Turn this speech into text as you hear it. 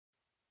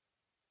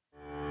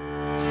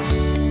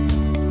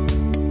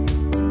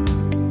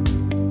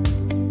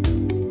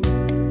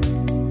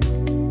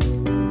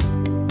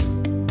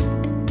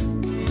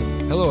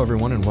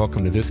everyone, and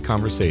welcome to this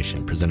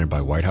conversation presented by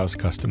White House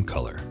Custom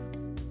Color.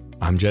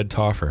 I'm Jed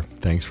Toffer.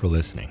 Thanks for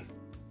listening.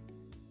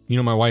 You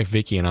know, my wife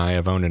Vicki and I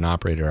have owned and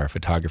operated our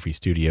photography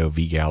studio,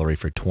 V Gallery,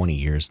 for 20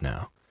 years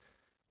now.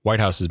 White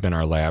House has been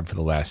our lab for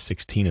the last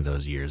 16 of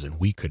those years, and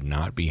we could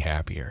not be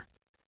happier.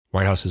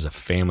 White House is a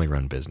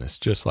family-run business,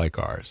 just like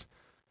ours.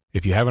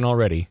 If you haven't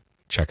already,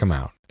 check them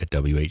out at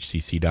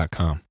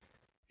whcc.com.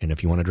 And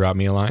if you want to drop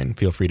me a line,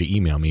 feel free to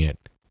email me at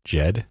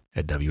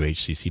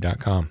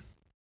jed@whcc.com.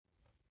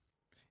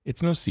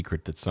 It's no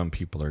secret that some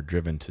people are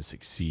driven to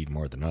succeed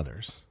more than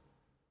others.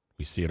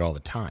 We see it all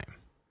the time.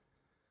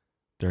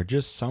 There are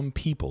just some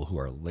people who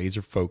are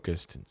laser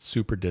focused and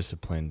super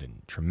disciplined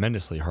and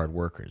tremendously hard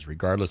workers,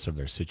 regardless of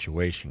their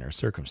situation or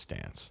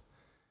circumstance.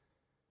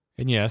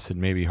 And yes, it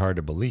may be hard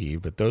to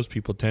believe, but those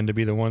people tend to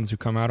be the ones who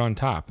come out on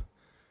top.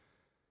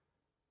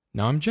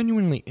 Now, I'm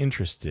genuinely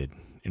interested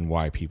in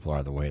why people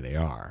are the way they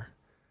are.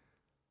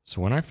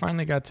 So when I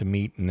finally got to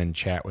meet and then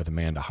chat with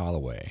Amanda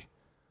Holloway,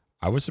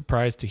 I was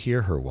surprised to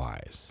hear her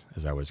whys,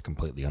 as I was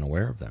completely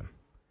unaware of them.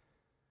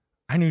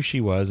 I knew she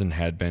was and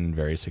had been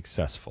very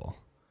successful,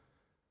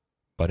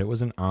 but it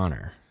was an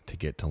honor to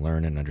get to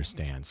learn and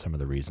understand some of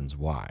the reasons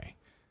why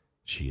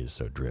she is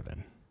so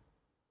driven.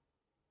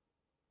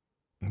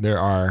 There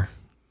are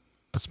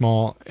a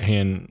small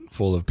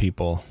handful of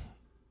people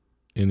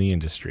in the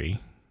industry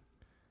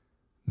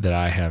that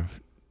I have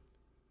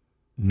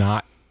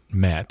not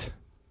met,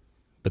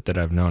 but that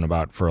I've known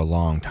about for a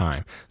long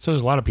time. So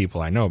there's a lot of people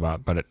I know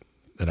about, but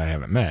that I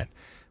haven't met.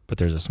 But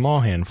there's a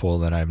small handful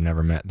that I've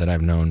never met that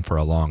I've known for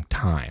a long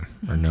time,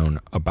 or known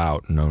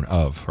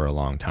of for a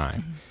long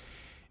time. Mm-hmm.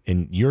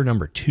 And you're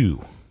number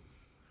 2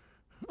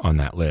 on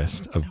that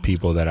list of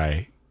people that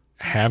I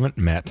haven't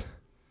met,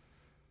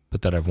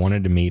 but that I've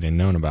wanted to meet and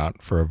known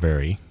about for a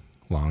very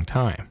long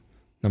time.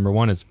 Number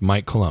 1 is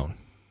Mike Cologne.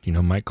 Do you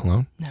know Mike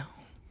Cologne? No.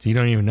 So you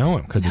don't even know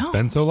him because it's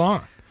been so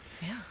long.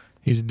 Yeah.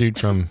 He's a dude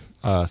from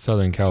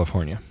Southern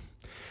California.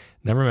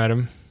 Never met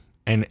him.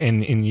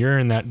 And you're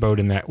in that boat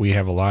in that we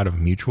have a lot of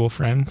mutual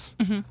friends.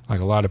 Mm-hmm.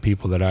 Like a lot of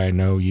people that I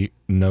know, you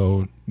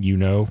know.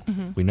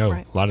 Mm-hmm. We know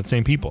a lot of the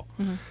same people.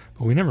 Mm-hmm.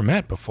 But we never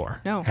met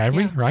before. No. Have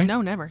we? Right?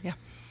 No, never. Yeah.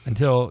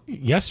 Until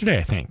yesterday,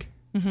 I think.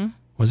 Mm-hmm.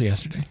 Was it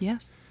yesterday?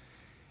 Yes.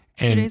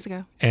 2 days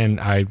ago. And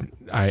I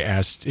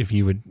asked if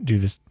you would do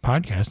this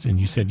podcast, and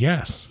you said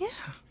yes. Yeah.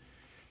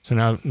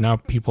 So now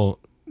people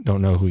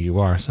don't know who you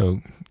are.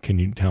 So can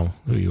you tell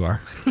who you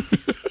are?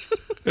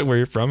 Where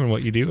you're from and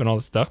what you do and all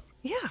this stuff?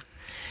 Yeah.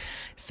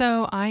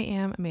 So I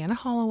am Amanda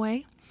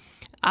Holloway.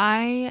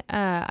 I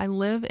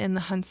live in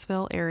the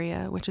Huntsville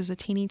area, which is a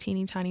teeny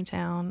tiny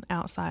town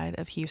outside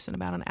of Houston,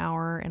 about an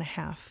hour and a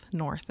half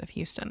north of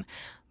Houston.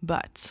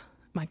 But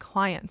my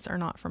clients are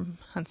not from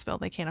Huntsville.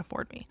 They can't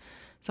afford me.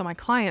 So my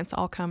clients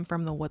all come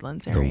from the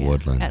Woodlands area. The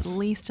Woodlands. At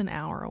least an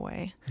hour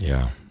away.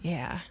 Yeah.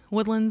 Yeah.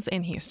 Woodlands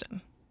and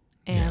Houston.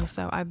 And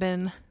so I've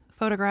been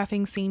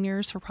photographing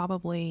seniors for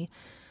probably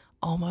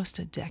almost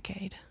a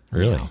decade.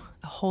 Really? You know,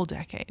 a whole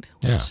decade.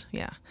 Which,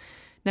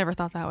 never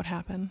thought that would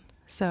happen.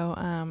 So,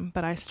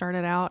 but I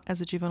started out as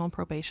a juvenile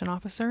probation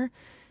officer,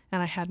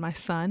 and I had my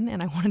son,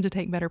 and I wanted to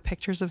take better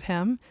pictures of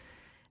him.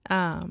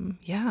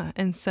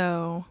 And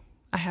so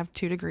I have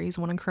 2 degrees,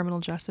 one in criminal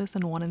justice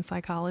and one in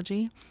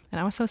psychology,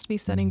 and I was supposed to be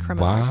studying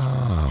criminals.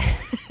 Wow.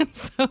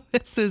 So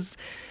this is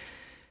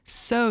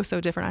so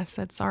different. I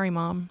said, sorry,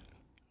 Mom,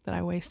 that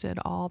I wasted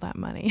all that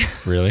money.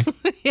 Really?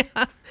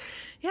 Yeah.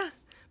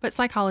 But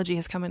psychology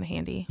has come in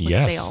handy with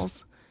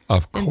sales.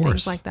 Of course. And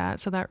things like that.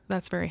 So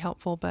that's very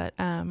helpful. But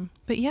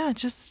yeah,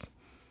 just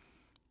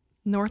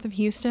north of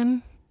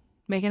Houston,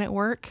 making it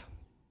work,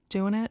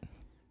 doing it.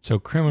 So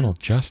criminal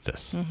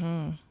justice.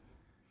 Mm-hmm.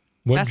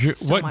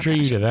 What drew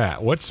you to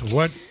that? What's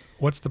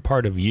the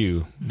part of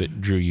you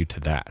that drew you to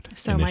that?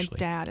 So initially? My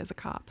dad is a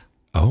cop.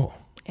 Oh.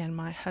 And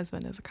my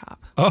husband is a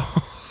cop.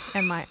 Oh.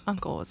 And my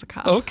uncle was a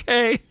cop.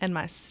 Okay. And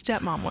my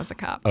stepmom was a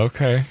cop.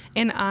 Okay.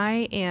 And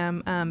I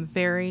am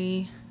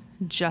very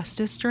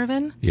justice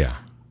driven. Yeah.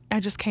 I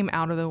just came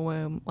out of the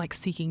womb like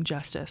seeking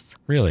justice.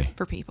 Really?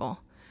 For people.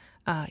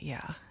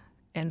 Yeah.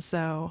 And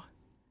so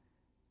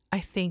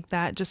I think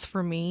that just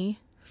for me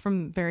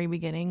from the very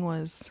beginning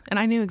was, and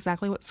I knew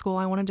exactly what school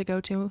I wanted to go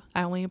to.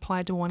 I only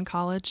applied to one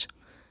college,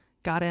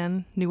 got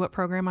in, knew what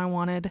program I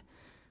wanted.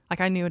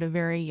 Like I knew at a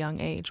very young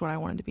age what I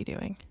wanted to be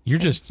doing. You're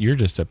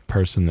just a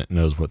person that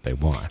knows what they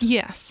want.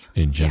 Yes.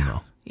 In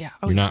general. Yeah.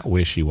 You're not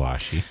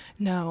wishy-washy.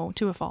 No,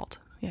 to a fault.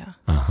 Yeah.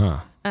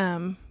 Uh-huh.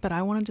 But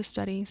I wanted to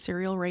study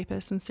serial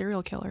rapists and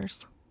serial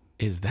killers.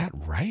 Is that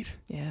right?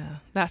 Yeah.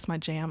 That's my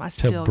jam. I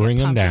still bring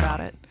get them pumped down. about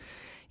it.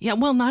 Yeah.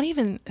 Well, not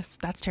even,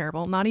 that's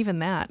terrible. Not even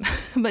that.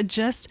 But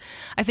just,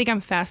 I think I'm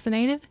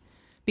fascinated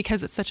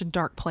because it's such a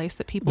dark place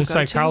that people go to. The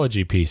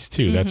psychology piece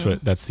too. Mm-hmm.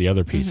 That's the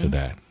other piece of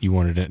that. You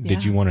wanted to,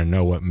 did you want to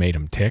know what made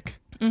them tick?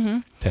 Mm-hmm.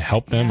 To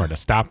help them or to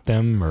stop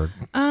them or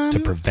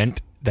to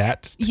prevent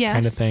that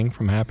kind of thing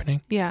from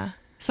happening? Yeah.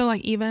 So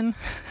like even,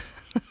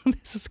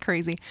 this is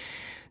crazy.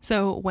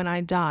 So when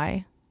I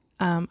die,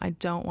 I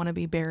don't want to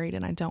be buried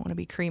and I don't want to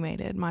be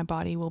cremated. My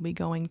body will be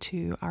going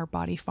to our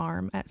body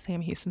farm at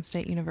Sam Houston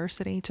State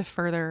University to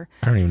further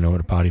I don't even know what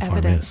a body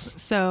evidence. farm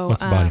is. So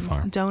What's a body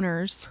farm?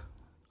 Donors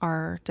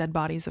are dead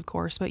bodies, of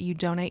course, but you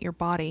donate your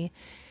body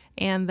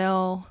and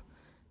they'll,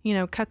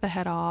 cut the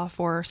head off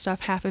or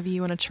stuff half of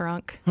you in a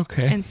trunk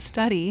and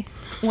study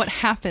what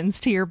happens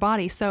to your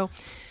body. So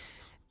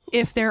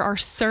if there are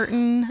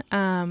certain,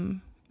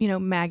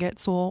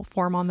 maggots will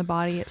form on the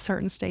body at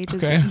certain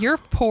stages. Okay. Your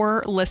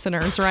poor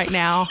listeners right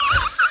now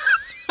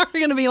are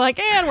going to be like,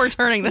 and we're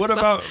turning this What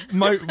off.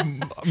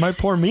 about my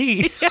poor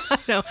me? Yeah, I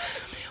know.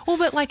 Well,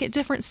 but like at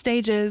different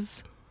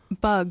stages,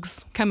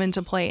 bugs come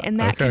into play, and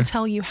that can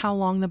tell you how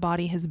long the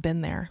body has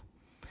been there.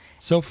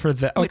 So for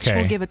that, which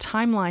will give a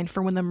timeline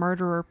for when the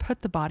murderer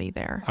put the body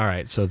there. All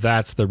right, so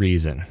that's the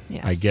reason.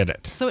 Yes. I get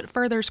it. So it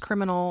furthers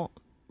criminal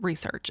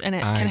research, and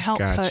it can help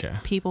put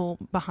people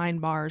behind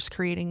bars,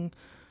 creating.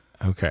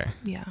 Okay.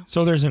 Yeah.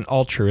 So there's an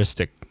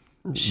altruistic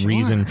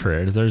reason for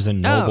it. There's a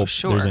noble.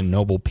 There's a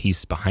noble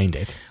piece behind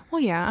it. Well,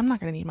 yeah, I'm not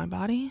going to need my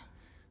body.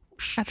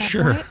 At that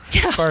Sure.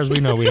 point. As far as we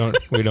know, we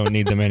don't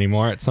need them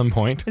anymore. At some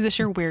point. Is this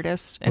your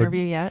weirdest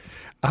interview yet?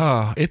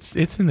 Oh,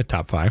 it's in the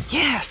top 5.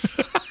 Yes.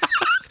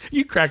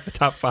 You cracked the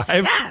top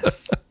 5.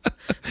 Yes.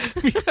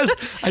 Because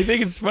I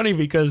think it's funny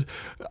because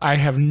I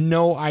have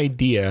no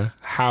idea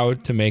how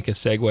to make a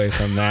segue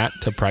from that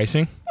to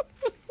pricing.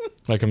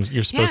 Like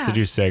you're supposed to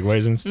do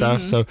segues and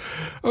stuff. So,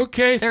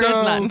 okay, there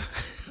is none.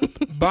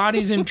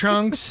 Bodies in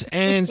trunks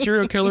and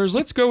serial killers.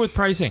 Let's go with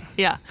pricing.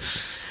 Yeah.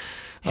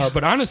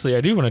 But honestly,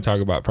 I do want to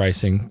talk about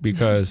pricing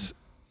because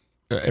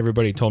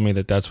everybody told me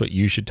that that's what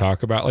you should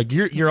talk about. Like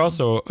you're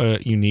also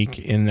unique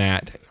in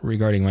that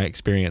regarding my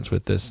experience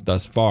with this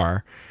thus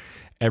far.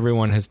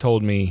 Everyone has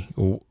told me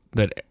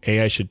that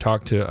I should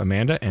talk to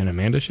Amanda and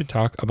Amanda should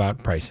talk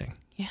about pricing.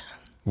 Yeah.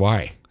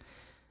 Why?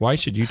 Why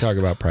should you talk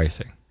about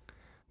pricing?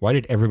 Why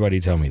did everybody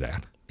tell me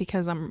that?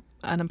 Because I'm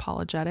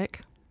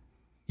unapologetic.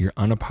 You're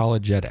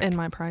unapologetic. In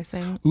my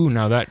pricing. Ooh,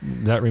 now that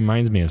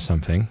reminds me of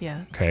something.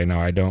 Yeah. Okay, now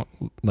I don't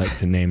like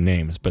to name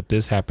names, but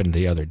this happened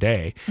the other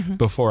day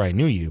before I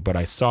knew you, but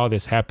I saw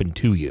this happen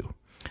to you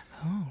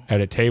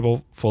at a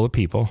table full of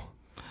people,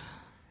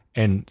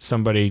 and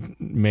somebody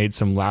made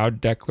some loud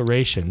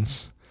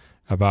declarations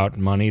about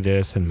money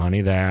this and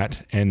money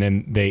that, and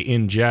then they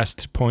in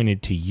jest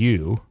pointed to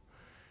you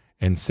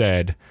and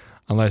said,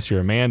 unless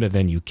you're Amanda,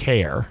 then you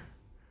care.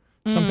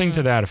 Something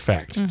to that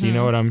effect. Do you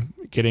know what I'm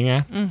getting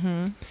at?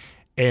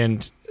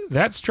 And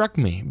that struck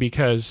me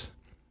because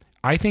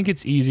I think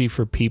it's easy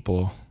for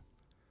people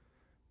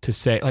to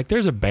say, like,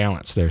 there's a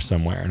balance there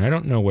somewhere, and I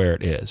don't know where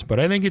it is, but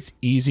I think it's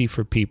easy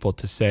for people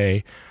to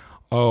say,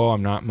 oh,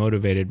 I'm not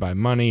motivated by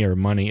money, or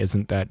money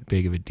isn't that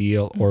big of a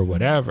deal, or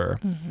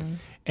whatever.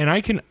 And I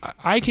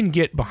can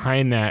get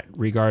behind that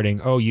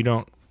regarding, oh, you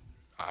don't,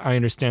 I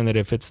understand that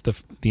if it's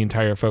the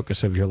entire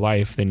focus of your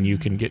life, then you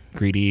can get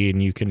greedy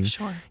and you can,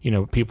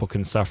 people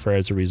can suffer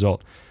as a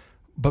result.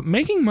 But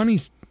making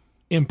money's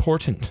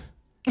important,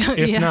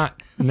 if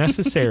not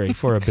necessary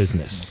for a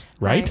business,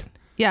 right?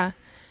 Yeah.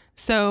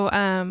 So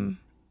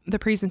the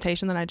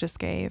presentation that I just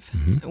gave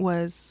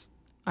was,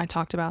 I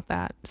talked about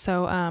that.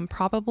 So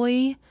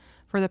probably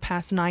for the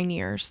past 9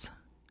 years,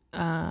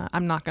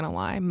 I'm not going to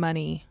lie,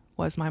 money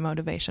was my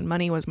motivation.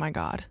 Money was my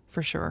God,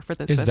 for sure, for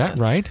this business. Is that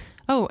right?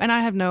 Oh, and I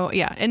have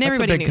and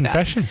everybody knew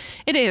confession. That.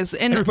 It is.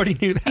 And everybody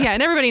knew that. Yeah,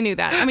 and everybody knew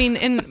that. I mean,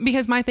 and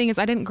because my thing is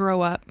I didn't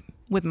grow up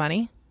with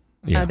money.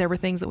 Yeah. There were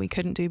things that we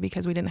couldn't do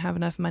because we didn't have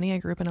enough money. I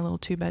grew up in a little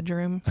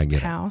 2-bedroom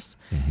house.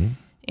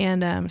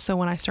 And so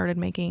when I started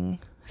making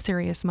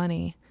serious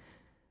money,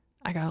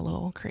 I got a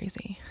little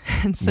crazy.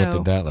 And so what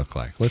did that look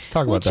like? Let's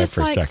talk about that for a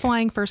second. Just like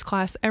flying first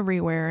class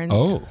everywhere and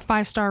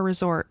 5-star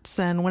resorts,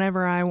 and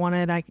whenever I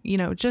wanted,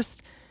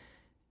 just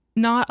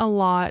not a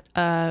lot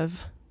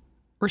of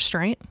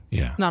restraint.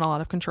 Yeah. Not a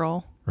lot of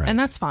control. Right. And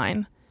that's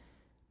fine.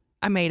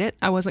 I made it.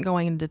 I wasn't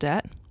going into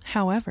debt.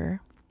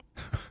 However,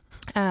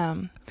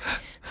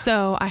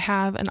 so I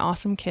have an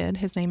awesome kid.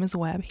 His name is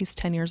Webb. He's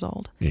 10 years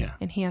old. Yeah.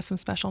 And he has some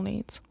special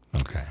needs.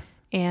 Okay.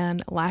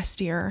 And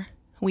last year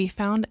we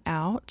found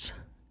out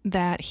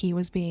that he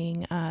was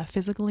being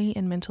physically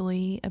and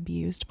mentally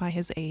abused by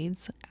his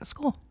aides at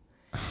school.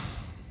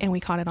 And we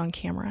caught it on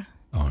camera.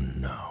 Oh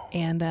no.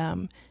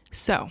 And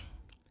so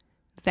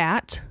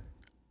that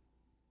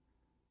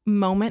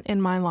moment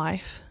in my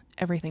life,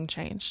 everything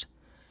changed.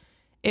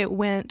 It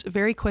went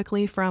very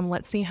quickly from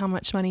let's see how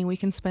much money we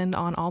can spend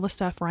on all the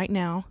stuff right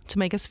now to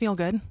make us feel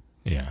good.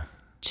 Yeah.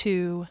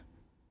 To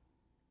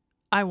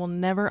I will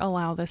never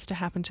allow this to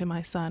happen to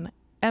my son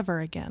ever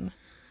again.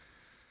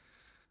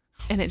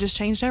 And it just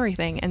changed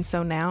everything. And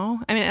so now,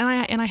 I mean,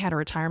 and I had a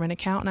retirement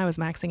account and I was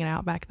maxing it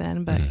out back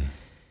then, but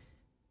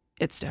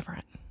it's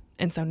different.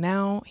 And so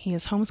now he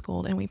is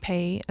homeschooled and we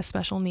pay a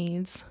special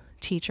needs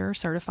teacher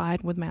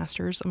certified with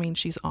masters. I mean,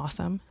 she's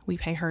awesome. We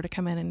pay her to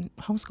come in and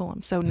homeschool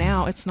him. So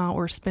now it's not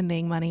we're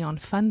spending money on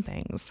fun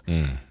things.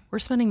 We're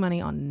spending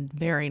money on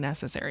very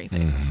necessary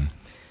things.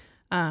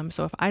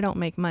 So if I don't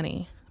make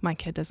money, my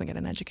kid doesn't get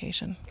an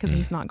education because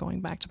he's not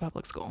going back to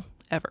public school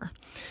ever.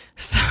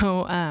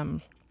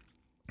 So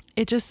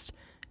it just,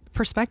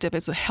 perspective.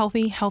 It's a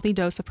healthy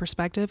dose of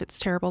perspective. It's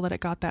terrible that it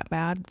got that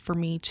bad for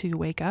me to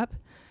wake up.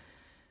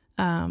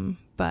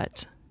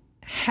 But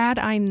had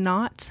I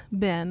not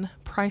been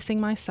pricing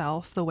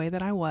myself the way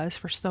that I was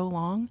for so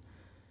long,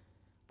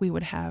 we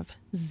would have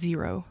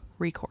zero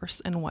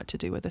recourse in what to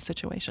do with the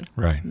situation.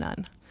 Right.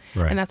 None.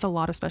 Right. And that's a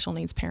lot of special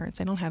needs parents.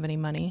 They don't have any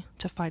money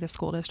to fight a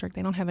school district.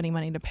 They don't have any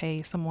money to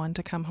pay someone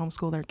to come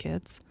homeschool their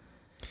kids.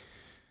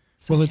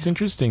 So, well, it's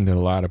interesting that a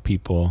lot of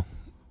people,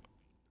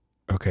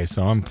 okay,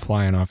 so I'm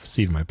flying off the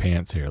seat of my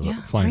pants here,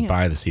 flying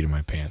by the seat of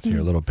my pants here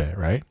a little bit,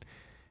 right?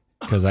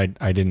 Because I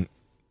didn't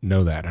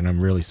know that, and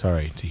I'm really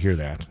sorry to hear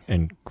that,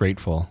 and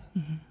grateful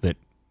that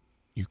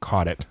you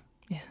caught it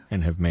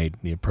and have made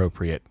the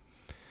appropriate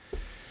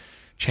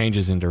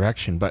changes in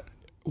direction. But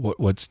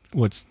what's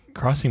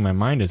crossing my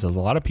mind is a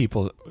lot of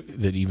people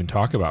that even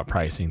talk about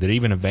pricing, that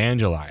even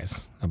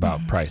evangelize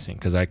about pricing,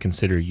 because I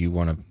consider you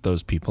one of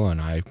those people,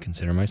 and I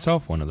consider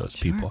myself one of those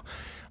people.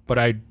 But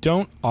I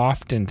don't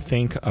often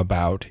think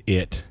about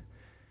it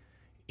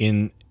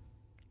in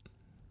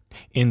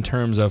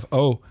terms of,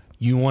 oh,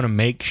 you want to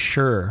make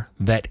sure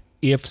that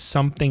if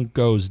something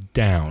goes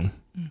down,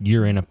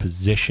 you're in a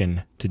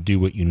position to do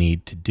what you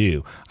need to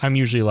do. I'm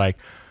usually like,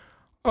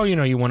 oh,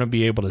 you want to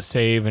be able to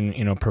save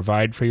and,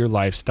 provide for your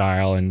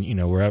lifestyle and,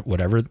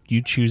 whatever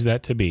you choose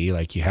that to be.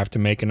 Like, you have to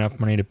make enough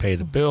money to pay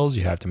the bills.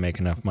 You have to make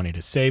enough money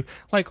to save.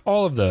 Like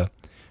all of the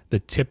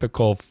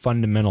typical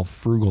fundamental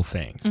frugal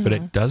things. But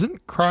it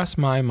doesn't cross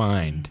my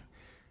mind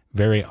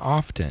very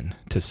often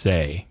to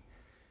say,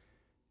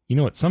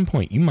 at some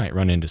point you might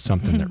run into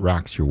something that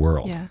rocks your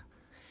world. Yeah.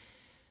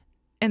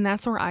 And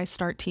that's where I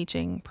start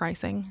teaching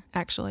pricing,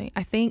 actually.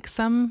 I think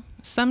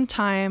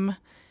sometime,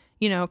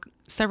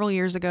 several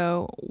years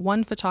ago,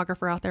 one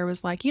photographer out there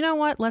was like, you know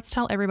what, let's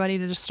tell everybody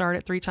to just start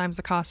at 3 times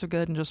the cost of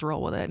good and just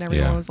roll with it. And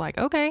everyone was like,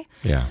 okay.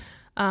 Yeah.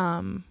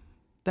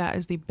 That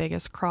is the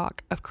biggest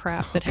crock of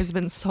crap that has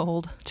been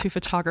sold to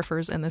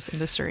photographers in this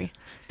industry.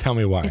 Tell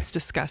me why. It's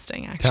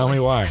disgusting, actually. Tell me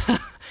why.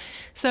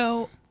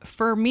 So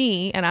for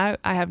me, and I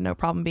have no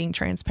problem being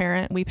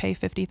transparent, we pay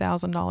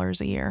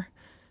 $50,000 a year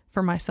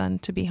for my son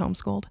to be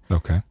homeschooled.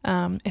 Okay.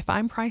 If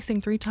I'm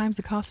pricing 3 times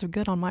the cost of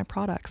good on my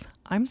products,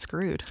 I'm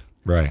screwed.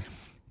 Right.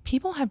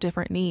 People have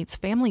different needs.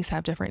 Families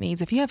have different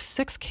needs. If you have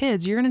 6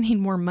 kids, you're going to need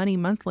more money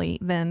monthly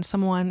than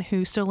someone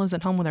who still lives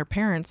at home with their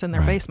parents in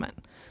their basement.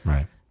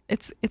 Right.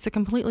 It's a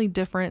completely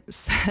different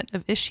set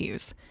of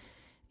issues.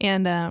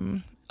 And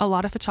a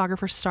lot of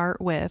photographers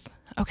start with,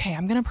 okay,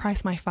 I'm going to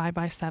price my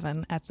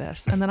 5x7 at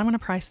this, and then I'm going to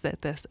price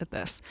it at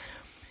this.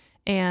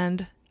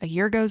 And a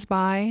year goes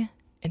by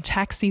and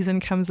tax season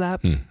comes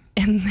up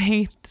and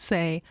they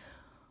say,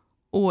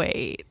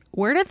 wait,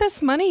 where's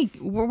the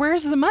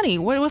money?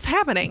 What's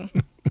happening?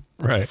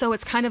 Right. So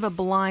it's kind of a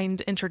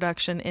blind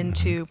introduction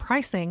into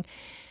pricing.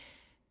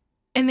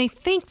 And they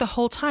think the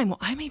whole time, well,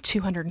 I made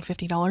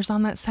 $250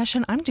 on that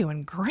session. I'm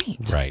doing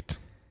great. Right.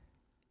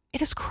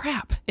 It is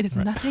crap. It is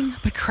nothing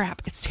but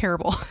crap. It's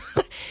terrible.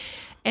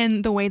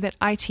 And the way that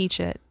I teach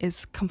it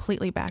is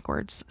completely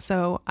backwards.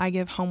 So I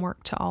give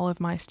homework to all of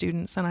my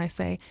students and I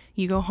say,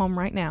 you go home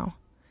right now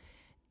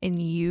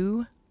and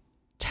you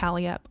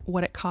tally up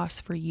what it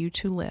costs for you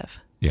to live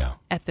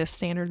at this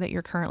standard that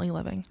you're currently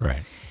living.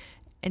 Right.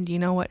 And do you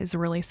know what is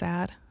really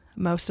sad?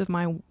 Most of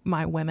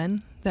my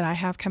women that I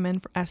have come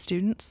in as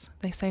students,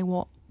 they say,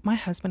 well, my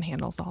husband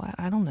handles all that.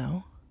 I don't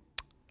know.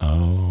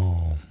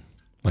 Oh,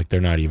 like they're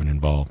not even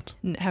involved.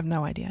 Have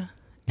no idea.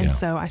 And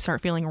so I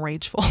start feeling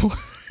rageful.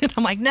 And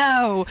I'm like,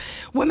 no,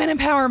 women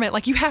empowerment.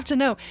 Like, you have to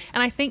know.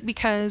 And I think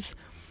because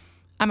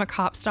I'm a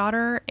cop's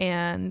daughter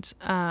and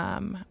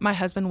my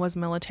husband was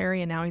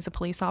military and now he's a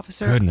police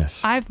officer.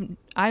 Goodness.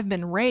 I've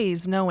been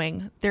raised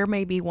knowing there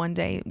may be one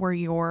day where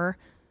your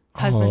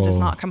husband does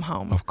not come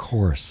home. Of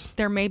course.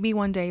 There may be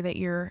one day that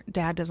your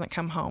dad doesn't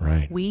come home.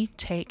 Right. We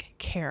take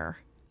care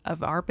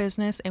of our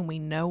business and we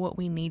know what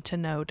we need to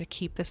know to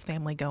keep this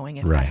family going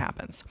if that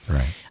happens.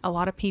 Right. A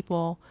lot of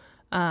people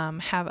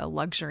have a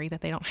luxury that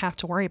they don't have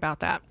to worry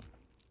about that.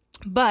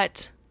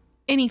 But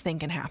anything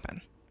can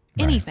happen.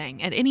 Right.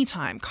 Anything at any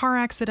time. Car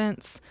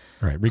accidents.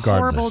 Right. Regardless.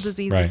 Horrible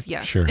diseases. Right.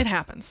 Yes, Sure. it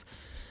happens.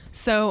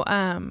 So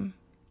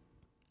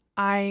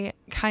I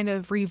kind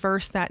of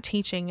reverse that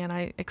teaching and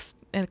I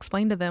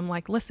explain to them,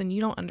 like, listen, you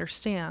don't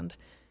understand.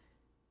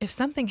 If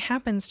something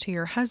happens to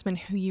your husband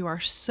who you are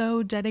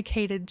so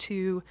dedicated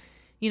to,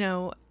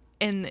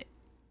 and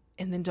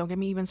then don't get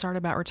me even started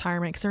about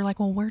retirement, because they're like,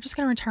 well, we're just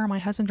going to retire my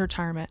husband's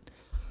retirement.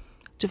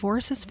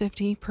 Divorce is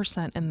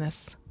 50% in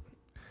this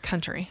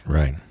country.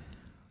 Right.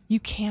 You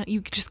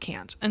just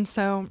can't. And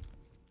so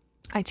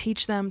I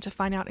teach them to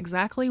find out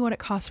exactly what it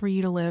costs for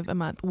you to live a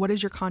month. What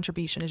is your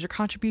contribution? Is your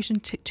contribution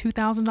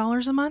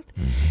 $2,000 a month?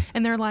 Mm-hmm.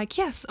 And they're like,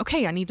 yes,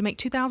 okay, I need to make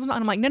 $2,000. And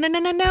I'm like,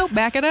 no,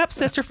 back it up,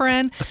 sister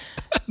friend,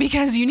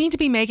 because you need to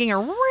be making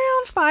around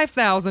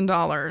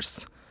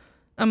 $5,000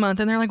 a month.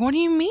 And they're like, what do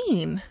you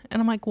mean?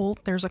 And I'm like, well,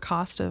 there's a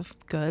cost of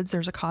goods.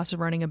 There's a cost of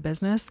running a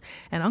business.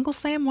 And Uncle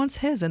Sam wants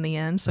his in the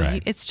end. So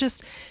Right. it's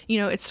just,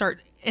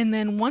 and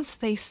then once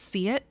they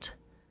see it,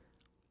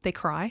 they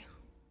cry.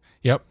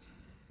 Yep.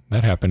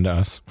 That happened to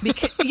us.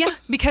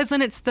 Because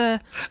then it's I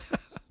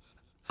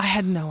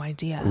had no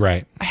idea.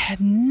 Right. I had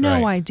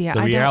no idea.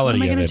 The reality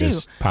what am I of gonna it do?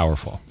 is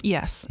powerful.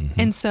 Yes.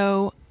 Mm-hmm. And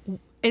so,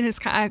 and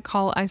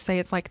I say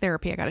it's like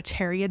therapy. I got to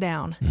tear you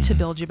down to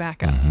build you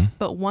back up. Mm-hmm.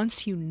 But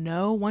once you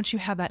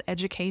have that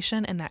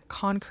education and that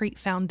concrete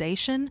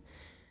foundation,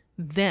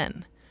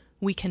 then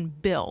we can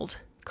build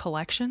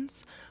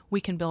collections.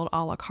 We can build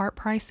a la carte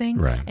pricing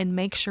Right. and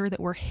make sure that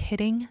we're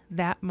hitting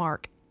that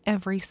mark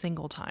every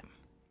single time.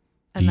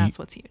 And that's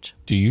what's huge.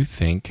 Do you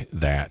think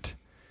that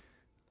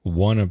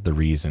one of the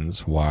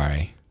reasons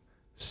why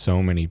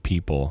so many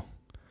people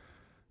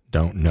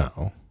don't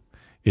know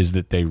is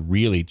that they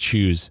really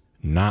choose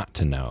not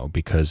to know,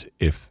 because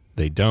if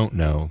they don't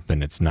know,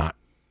 then it's not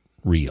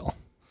real?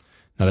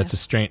 Now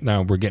that's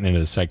now we're getting into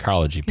the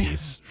psychology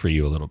piece for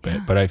you a little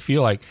bit, but I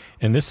feel like,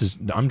 and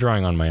I'm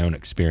drawing on my own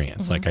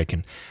experience. Like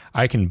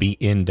I can be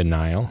in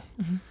denial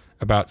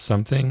about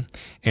something,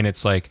 and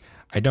it's like,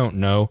 I don't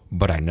know,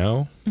 but I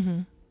know.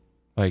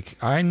 Like,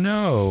 I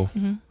know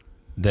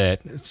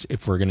that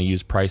if we're going to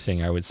use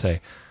pricing, I would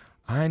say,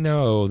 I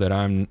know that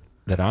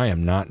I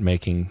am not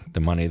making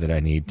the money that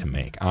I need to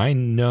make. I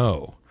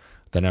know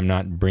that I'm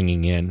not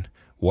bringing in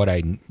what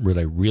I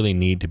really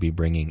need to be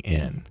bringing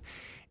in.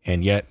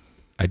 And yet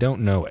I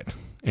don't know it.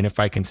 And if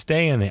I can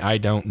stay in the I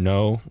don't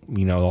know,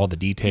 all the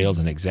details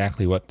and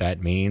exactly what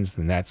that means,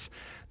 then that's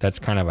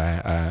kind of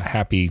a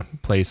happy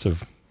place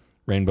of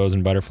rainbows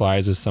and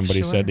butterflies, as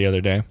somebody said the other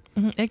day.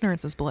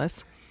 Ignorance is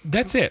bliss.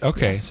 That's it.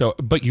 Okay. Yes. So,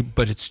 but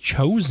it's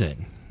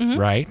chosen,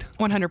 right?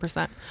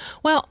 100%.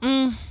 Well,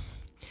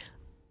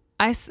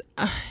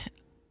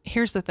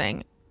 here's the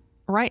thing.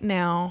 Right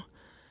now,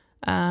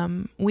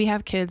 we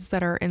have kids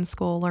that are in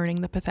school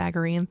learning the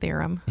Pythagorean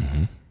theorem,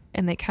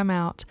 and they come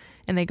out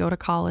and they go to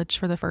college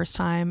for the first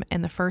time.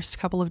 And the first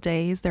couple of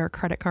days, there are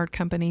credit card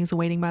companies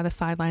waiting by the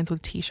sidelines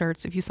with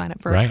T-shirts if you sign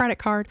up for a credit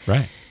card.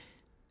 Right.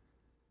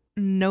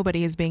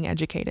 Nobody is being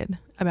educated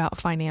about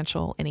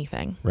financial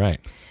anything.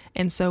 Right.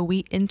 And so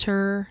we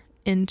enter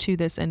into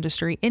this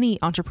industry, any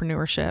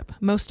entrepreneurship,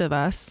 most of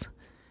us,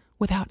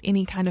 without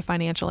any kind of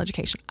financial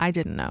education. I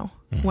didn't know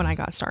when I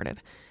got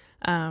started.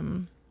 I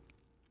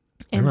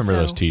remember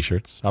those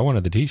T-shirts. I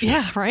wanted the T-shirt.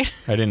 Yeah, right.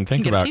 I didn't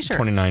think about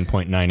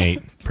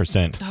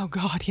 29.98%. Oh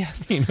God,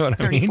 yes. You know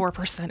what I mean?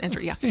 34%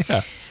 interest. Yeah.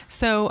 Yeah.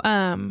 So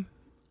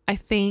I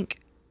think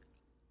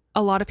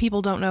a lot of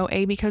people don't know,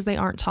 A, because they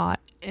aren't taught,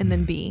 and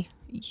then B,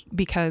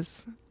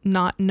 because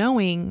not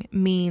knowing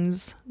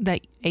means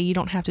that A, you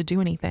don't have to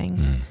do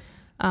anything,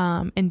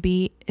 and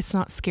B, it's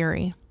not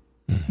scary.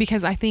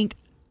 Because I think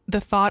the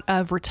thought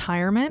of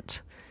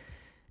retirement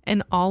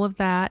and all of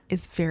that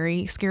is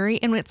very scary,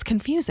 and it's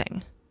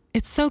confusing.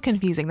 It's so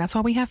confusing. That's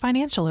why we have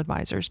financial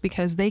advisors,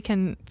 because they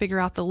can figure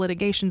out the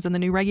litigations and the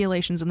new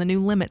regulations and the new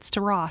limits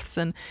to Roths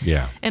and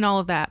all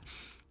of that.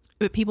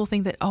 But people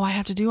think that, I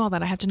have to do all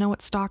that. I have to know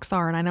what stocks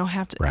are, and I know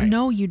have to. Right.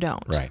 No, you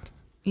don't. Right.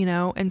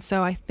 And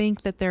so I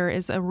think that there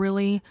is a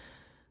really,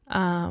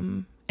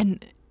 and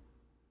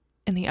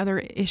the other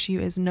issue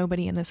is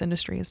nobody in this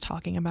industry is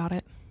talking about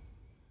it.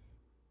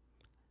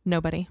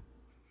 Nobody.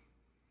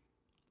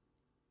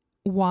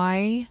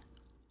 Why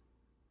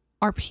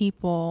are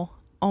people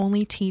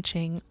only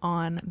teaching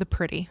on the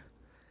pretty?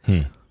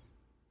 The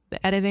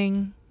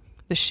editing,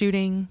 the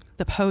shooting,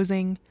 the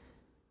posing.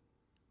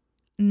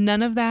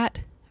 None of that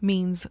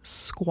means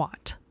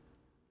squat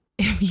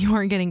if you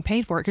aren't getting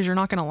paid for it, because you're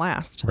not going to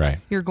last. Right.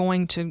 You're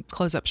going to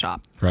close up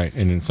shop. Right.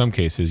 And in some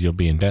cases, you'll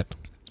be in debt.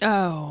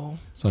 Oh.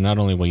 So not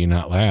only will you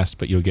not last,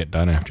 but you'll get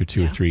done after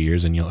 2 or 3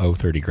 years, and you'll owe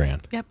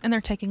 $30,000. Yep. And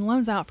they're taking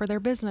loans out for their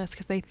business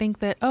because they think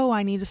that,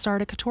 I need to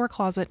start a couture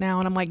closet now.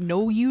 And I'm like,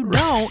 no, you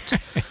don't.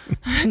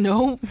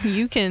 No,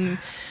 you can.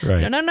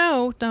 Right.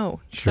 No. Sure.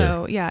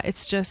 So yeah,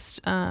 it's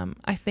just,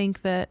 I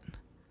think that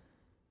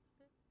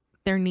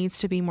there needs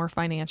to be more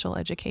financial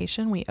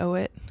education. We owe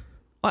it.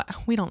 Well,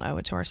 we don't owe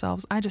it to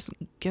ourselves. I just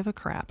give a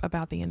crap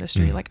about the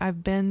industry. Like,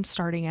 I've been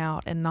starting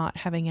out and not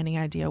having any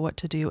idea what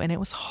to do, and it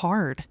was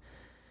hard.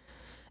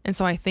 And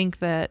so I think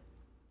that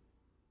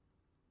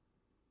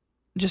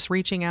just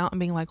reaching out and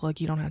being like, look,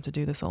 you don't have to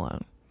do this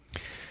alone.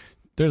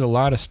 There's a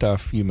lot of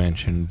stuff you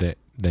mentioned that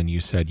then you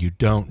said you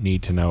don't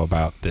need to know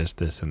about this,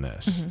 and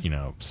this,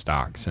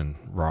 stocks and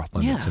Roth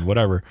limits and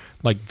whatever.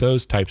 Like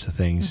those types of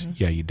things,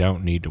 you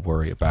don't need to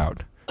worry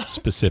about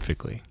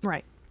specifically.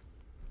 Right.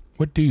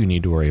 What do you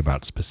need to worry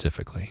about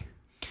specifically?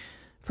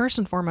 First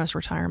and foremost,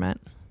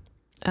 retirement.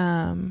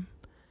 Get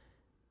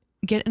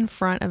in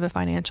front of a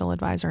financial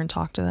advisor and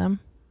talk to them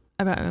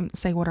about,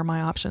 say, what are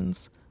my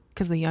options?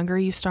 Because the younger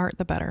you start,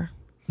 the better.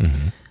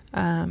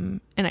 And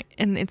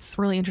it's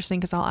really interesting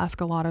because I'll ask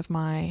a lot of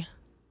my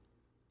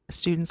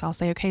students, I'll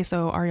say, okay,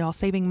 so are y'all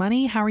saving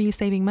money? How are you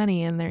saving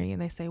money? And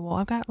they say, well,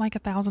 I've got like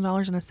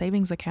 $1,000 in a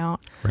savings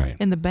account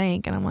in the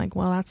bank. And I'm like,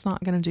 well, that's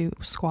not going to do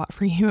squat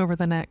for you over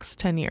the next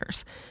 10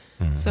 years.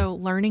 So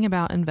learning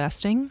about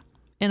investing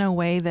in a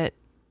way that,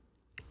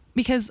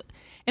 because,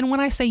 and when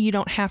I say you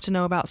don't have to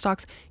know about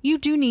stocks, you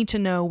do need to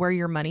know where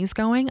your money's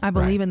going. I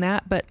believe in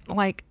that. But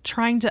like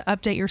trying to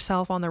update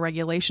yourself on the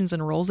regulations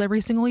and rules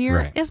every single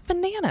year is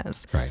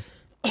bananas. Right.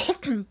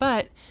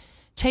 But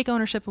take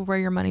ownership of where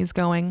your money's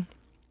going,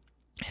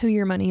 who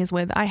your money is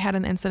with. I had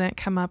an incident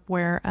come up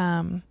where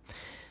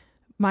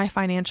my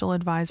financial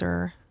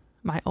advisor,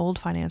 my old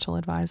financial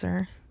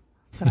advisor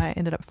that I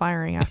ended up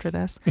firing after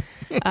this,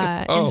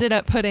 ended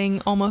up putting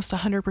almost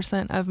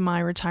 100% of my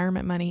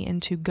retirement money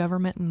into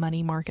government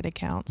money market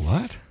accounts.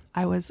 What?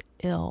 I was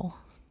ill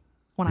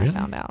when I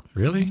found out.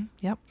 Really?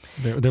 Mm-hmm. Yep.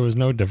 There was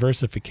no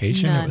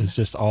diversification? None. It was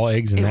just all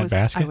eggs in that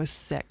basket? I was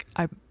sick.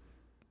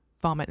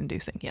 Vomit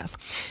inducing, yes.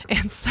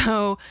 And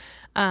so,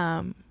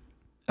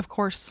 of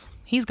course,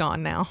 he's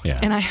gone now. Yeah.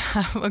 And I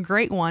have a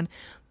great one.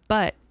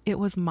 But it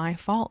was my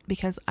fault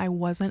because I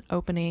wasn't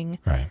opening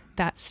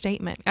that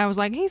statement. I was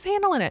like, he's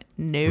handling it.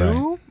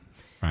 No.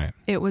 Right.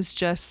 It was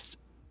just,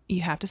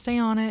 you have to stay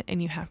on it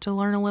and you have to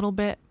learn a little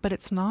bit, but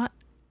it's not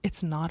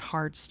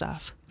hard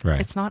stuff.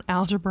 Right. It's not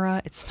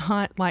algebra. It's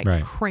not like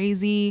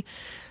crazy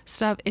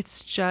stuff.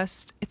 It's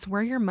just, it's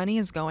where your money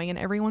is going. And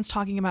everyone's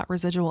talking about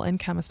residual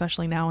income,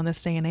 especially now in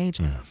this day and age.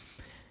 Yeah.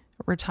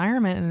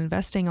 Retirement and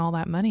investing all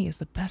that money is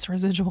the best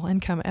residual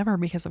income ever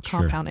because of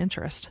compound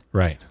interest.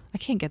 Right. I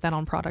can't get that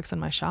on products in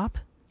my shop.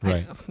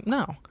 Right.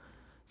 No.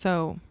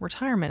 So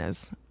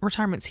retirement's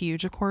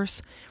huge. Of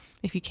course,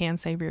 if you can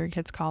save your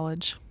kids'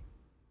 college,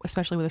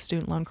 especially with a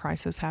student loan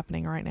crisis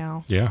happening right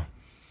now. Yeah.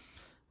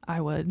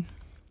 I would.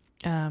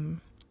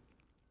 Paying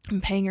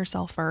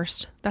yourself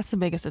first. That's the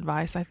biggest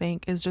advice, I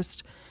think, is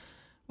just,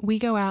 we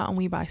go out and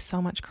we buy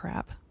so much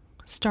crap.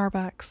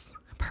 Starbucks,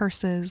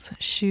 purses,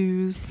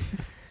 shoes,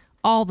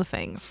 all the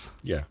things.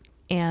 Yeah.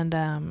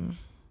 And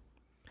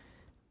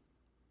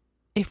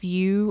if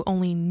you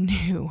only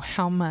knew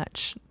how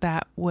much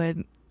that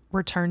would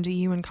return to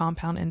you in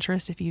compound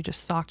interest if you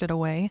just socked it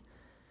away.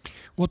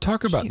 Well,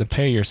 talk about the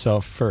pay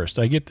yourself first.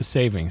 I get the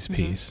savings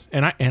piece.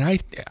 And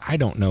I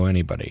don't know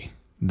anybody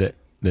that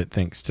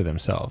thinks to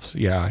themselves,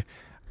 yeah,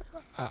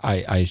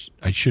 I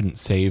shouldn't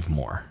save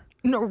more.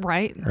 No,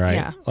 right? Right.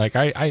 Yeah. Like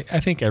I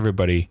think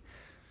everybody,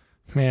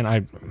 man,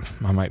 I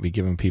might be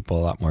giving people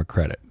a lot more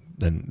credit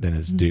than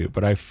is due,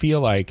 but I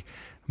feel like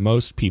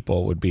most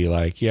people would be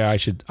like, yeah, I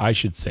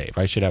should save.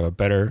 I should have a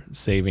better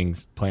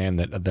savings plan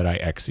that I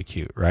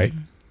execute, right?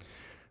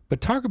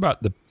 But talk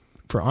about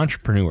for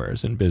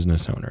entrepreneurs and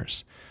business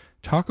owners,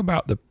 talk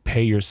about the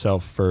pay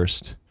yourself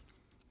first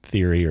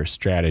theory or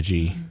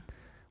strategy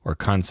or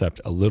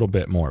concept a little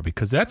bit more,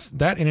 because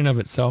that in and of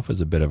itself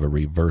is a bit of a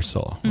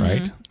reversal,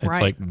 right?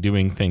 It's like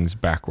doing things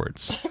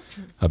backwards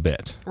a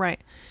bit. Right.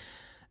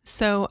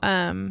 So,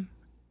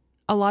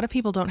 a lot of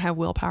people don't have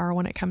willpower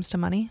when it comes to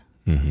money,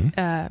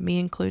 me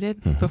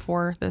included,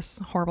 before this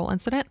horrible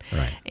incident.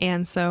 Right.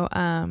 And so,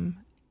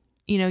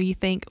 you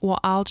think, well,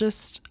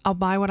 I'll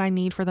buy what I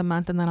need for the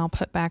month and then I'll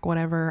put back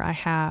whatever I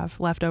have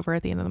left over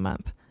at the end of the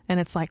month. And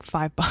it's like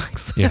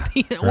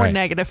 $5 or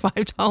negative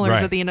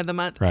 $5 at the end of the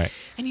month. Right.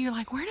 And you're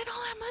like, where did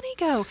all that money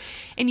go?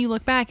 And you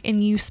look back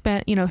and you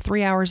spent,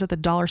 3 hours at the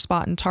dollar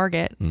spot in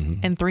Target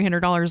and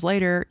 $300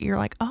 later, you're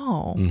like,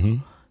 oh,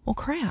 well,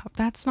 crap,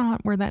 that's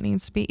not where that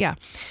needs to be. Yeah.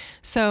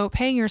 So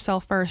paying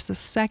yourself first, the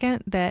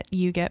second that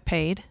you get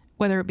paid,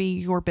 whether it be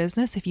your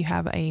business, if you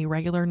have a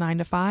regular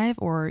 9-to-5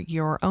 or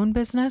your own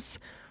business,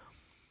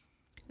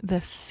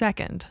 the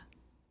second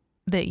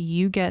that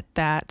you get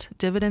that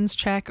dividends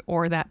check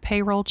or that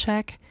payroll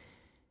check,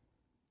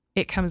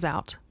 it comes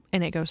out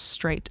and it goes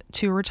straight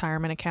to a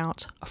retirement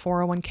account, a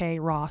 401k,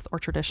 Roth, or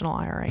traditional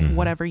IRA,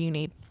 whatever you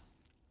need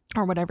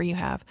or whatever you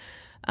have.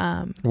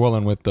 Well,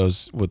 and with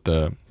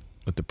the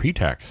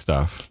pre-tax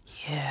stuff,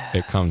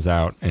 it comes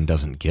out and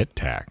doesn't get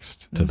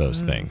taxed to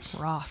those things.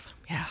 Roth.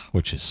 Yeah.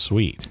 Which is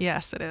sweet.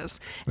 Yes, it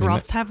is.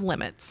 Roths have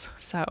limits.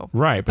 So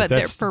right, but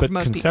most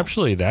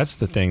conceptually, that's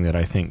the thing that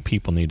I think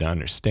people need to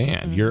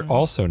understand. You're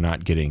also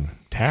not getting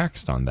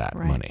taxed on that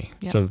money.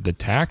 Yep. So the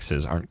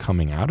taxes aren't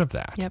coming out of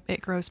that. Yep,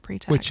 it grows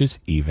pre-tax. Which is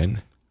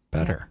even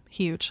better. Yep,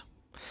 huge.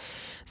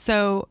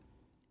 So,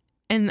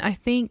 and I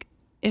think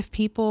if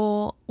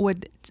people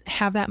would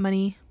have that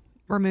money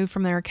removed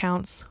from their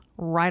accounts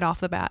right off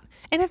the bat,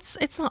 and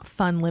it's not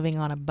fun living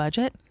on a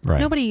budget. Right.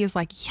 Nobody is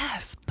like,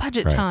 yes,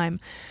 budget time.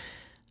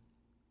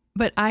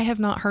 But I have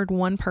not heard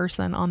one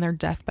person on their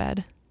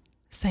deathbed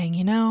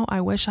saying, I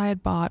wish I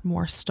had bought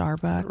more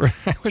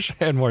Starbucks. I wish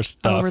I had more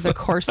stuff over the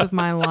course of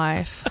my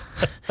life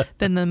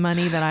than the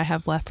money that I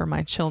have left for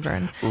my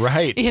children.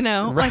 Right.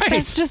 Like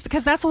that's just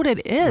because that's what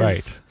it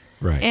is.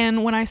 Right.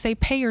 And when I say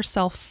pay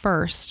yourself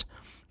first,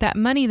 that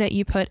money that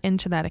you put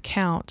into that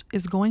account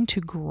is going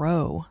to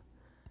grow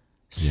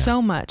so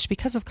much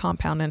because of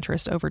compound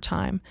interest over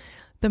time.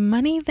 The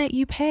money that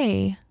you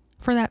pay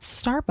for that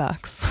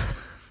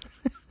Starbucks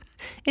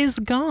is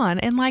gone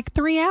in like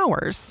 3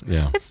 hours.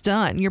 Yeah. It's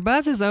done. Your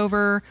buzz is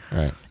over.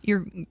 Right.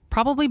 You're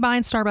probably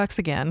buying Starbucks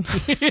again.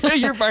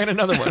 You're buying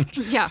another one.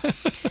 Yeah.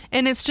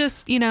 And it's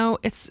just,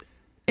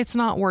 it's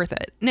not worth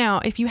it. Now,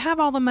 if you have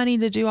all the money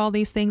to do all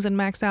these things and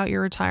max out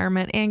your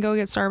retirement and go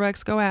get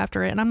Starbucks, go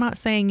after it. And I'm not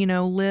saying,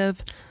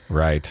 live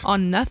right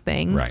on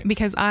nothing, right,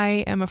 because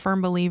I am a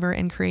firm believer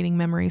in creating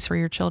memories for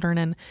your children.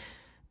 And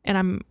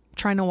I'm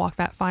trying to walk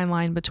that fine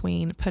line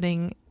between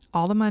putting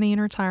all the money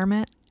in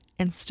retirement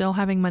and still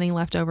having money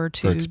left over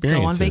to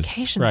go on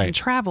vacations and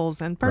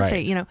travels and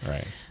birthday,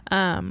 Right.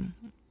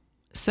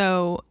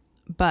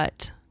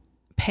 But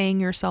paying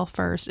yourself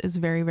first is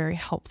very, very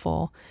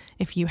helpful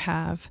if you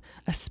have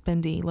a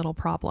spendy little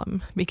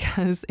problem,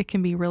 because it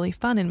can be really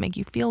fun and make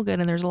you feel good.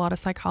 And there's a lot of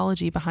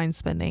psychology behind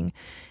spending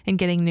and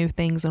getting new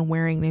things and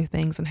wearing new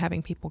things and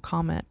having people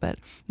comment, but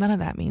none of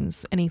that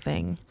means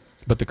anything.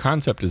 But the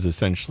concept is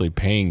essentially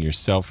paying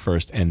yourself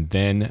first and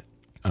then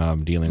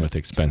dealing with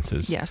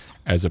expenses. Yes.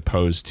 As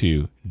opposed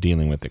to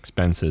dealing with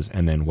expenses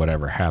and then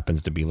whatever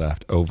happens to be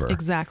left over.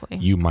 Exactly.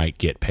 You might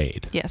get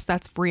paid. Yes,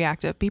 that's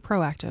reactive. Be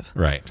proactive.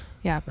 Right.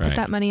 Yeah. Put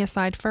that money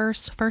aside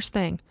first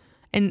thing.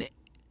 And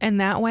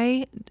that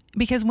way,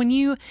 because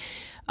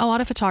a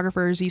lot of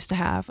photographers used to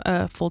have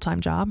a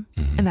full-time job,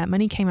 and that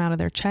money came out of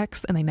their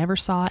checks and they never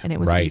saw it, and it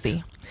was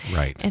easy.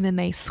 Right. And then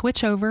they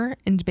switch over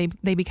and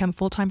they become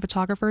full-time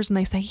photographers, and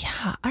they say,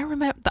 yeah, I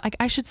remember,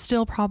 I should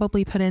still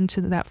probably put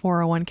into that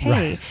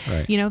 401k.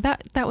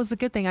 Right. That was a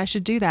good thing. I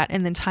should do that.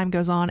 And then time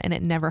goes on and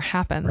it never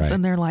happens. Right.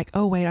 And they're like,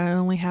 oh wait, I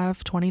only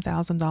have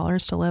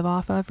 $20,000 to live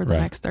off of for the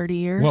next 30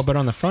 years. Well, but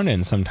on the front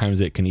end, sometimes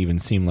it can even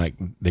seem like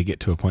they get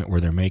to a point where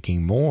they're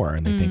making more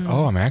and they think,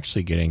 oh, I'm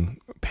actually getting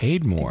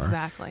paid more.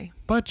 Exactly.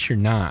 But you're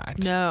not.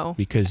 No.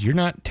 Because you're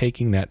not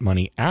taking that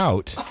money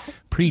out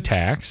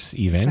pre-tax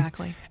even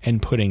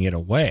and putting it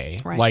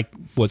away like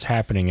what's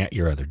happening at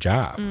your other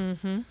job,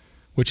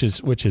 which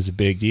is a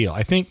big deal.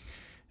 I think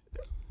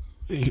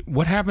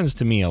what happens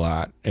to me a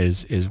lot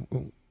is,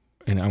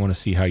 and I want to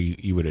see how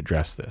you would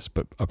address this,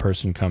 but a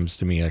person comes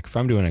to me, like if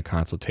I'm doing a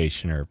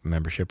consultation or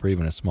membership or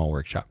even a small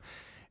workshop,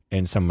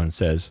 and someone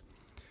says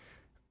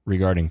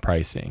regarding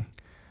pricing,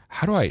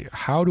 how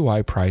do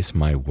I price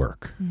my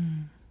work?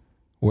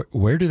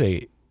 Where do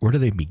they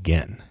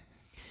begin?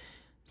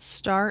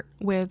 Start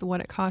with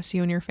what it costs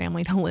you and your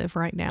family to live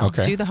right now.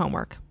 Okay. Do the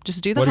homework.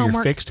 Just do the homework. What are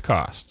homework. your fixed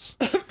costs?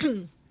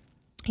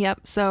 Yep.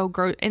 So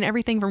and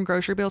everything from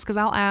grocery bills, because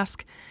I'll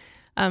ask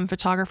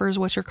photographers,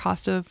 what's your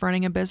cost of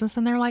running a business?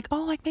 And they're like,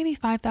 oh, like maybe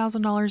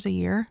 $5,000 a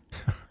year.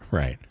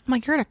 Right. I'm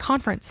like, you're at a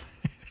conference.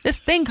 This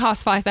thing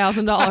costs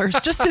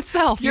 $5,000 just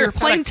itself. Your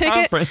plane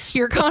ticket,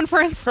 your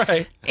conference,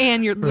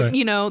 and your,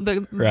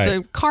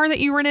 the car that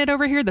you rented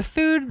over here, the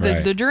food,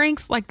 the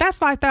drinks, like that's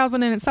 $5,000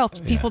 in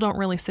itself. People don't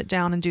really sit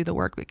down and do the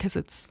work because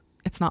it's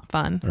not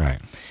fun. Right.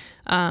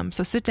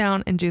 So sit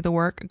down and do the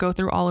work. Go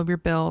through all of your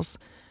bills.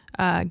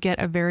 Get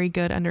a very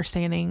good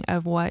understanding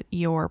of what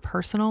your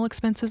personal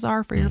expenses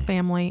are for your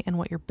family and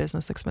what your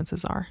business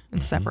expenses are,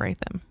 and separate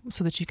them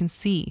so that you can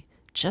see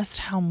just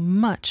how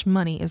much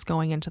money is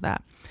going into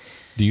that.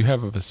 Do you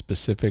have a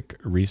specific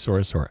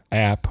resource or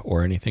app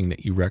or anything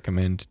that you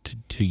recommend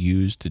to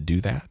use to do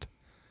that?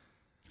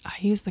 I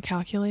use the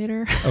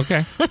calculator.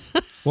 Okay.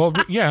 Well,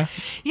 yeah.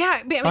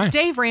 Yeah. I mean,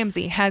 Dave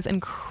Ramsey has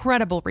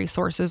incredible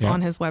resources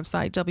on his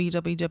website,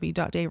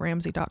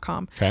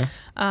 www.daveramsey.com. Okay.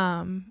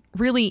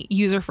 Really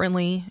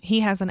user-friendly. He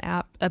has an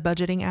app, a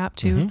budgeting app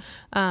too.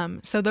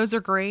 So those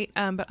are great.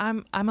 But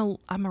I'm a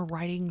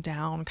writing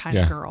down kind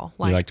of girl.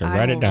 You like to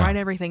write it down. Write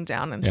everything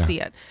down and see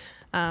it.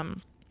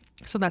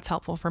 So that's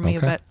helpful for me.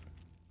 But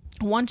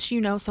once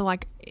so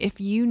like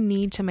if you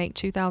need to make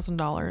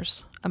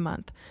 $2,000 a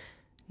month,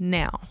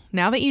 now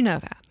that you know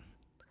that,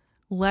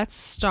 let's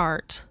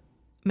start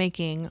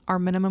making our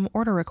minimum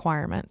order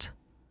requirement.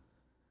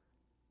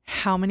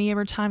 How many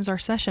ever times our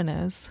session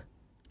is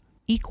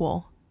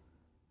equal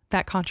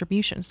that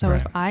contribution. So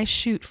if I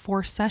shoot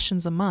 4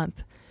 sessions a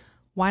month,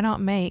 why not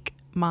make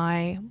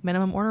my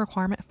minimum order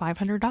requirement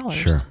 $500?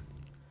 Sure.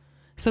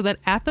 So that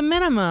at the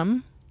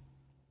minimum,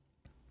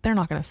 they're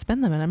not going to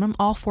spend the minimum.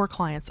 All 4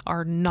 clients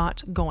are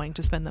not going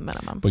to spend the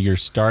minimum. But you're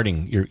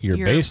starting, your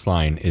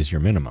baseline is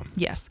your minimum.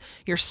 Yes.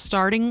 You're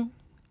starting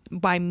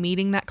by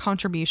meeting that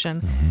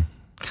contribution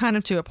kind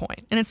of to a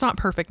point. And it's not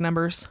perfect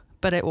numbers,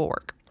 but it will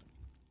work.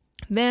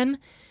 Then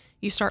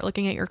you start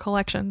looking at your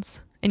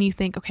collections and you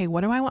think, okay,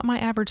 what do I want my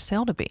average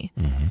sale to be?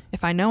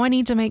 If I know I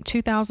need to make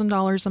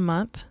 $2,000 a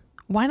month,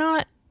 why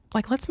not,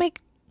 let's make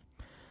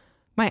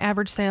my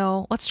average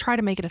sale, let's try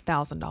to make it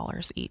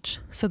 $1,000 each.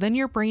 So then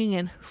you're bringing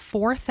in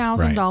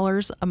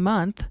 $4,000 a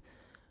month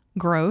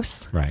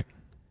gross. Right.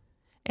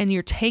 And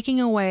you're taking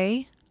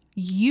away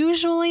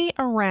usually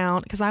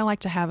around, because I like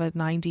to have a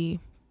 90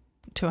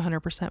 to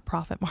 100%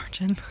 profit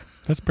margin.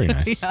 That's pretty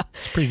nice.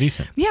 It's pretty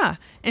decent. Yeah.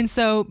 And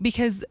so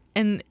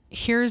and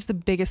here's the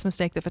biggest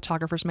mistake that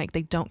photographers make.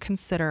 They don't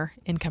consider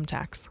income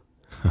tax.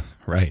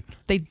 Right.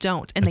 They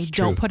don't. And they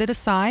don't put it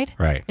aside.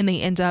 Right. And they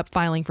end up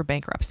filing for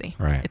bankruptcy.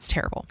 Right. It's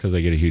terrible. Because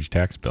they get a huge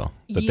tax bill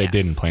that they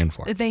didn't plan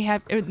for. They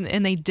have,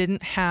 and they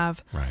didn't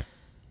have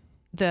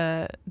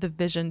the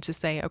vision to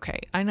say, okay,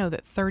 I know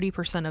that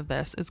 30% of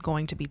this is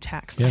going to be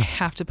taxed. Yeah. I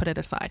have to put it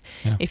aside.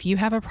 Yeah. If you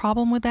have a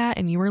problem with that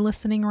and you are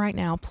listening right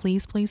now,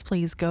 please, please,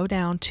 please go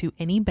down to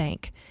any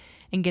bank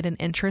and get an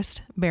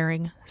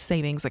interest-bearing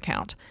savings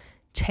account.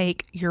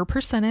 Take your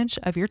percentage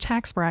of your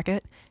tax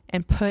bracket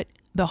and put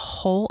the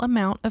whole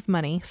amount of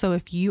money. So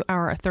if you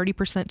are a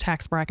 30%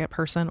 tax bracket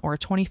person or a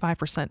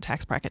 25%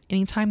 tax bracket,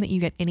 anytime that you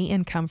get any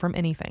income from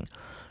anything,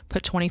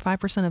 put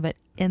 25% of it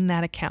in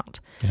that account.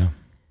 Yeah.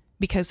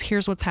 Because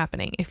here's what's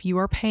happening. If you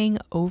are paying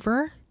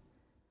over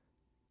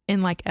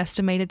in like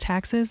estimated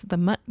taxes,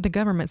 the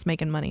government's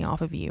making money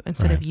off of you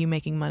instead of you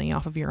making money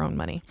off of your own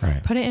money.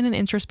 Right. Put it in an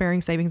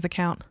interest-bearing savings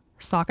account,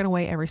 sock it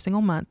away every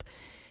single month.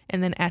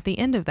 And then at the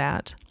end of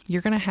that,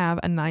 you're going to have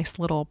a nice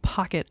little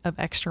pocket of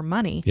extra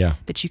money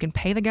that you can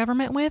pay the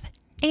government with,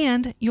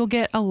 and you'll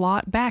get a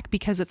lot back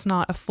because it's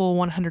not a full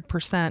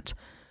 100%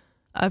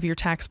 of your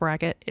tax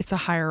bracket. It's a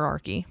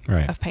hierarchy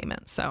of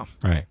payments. So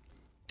right.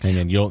 And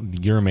then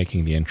you're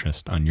making the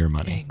interest on your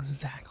money.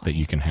 Exactly. That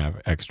you can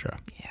have extra.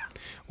 Yeah.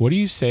 What do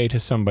you say to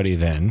somebody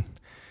then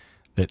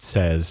that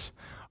says,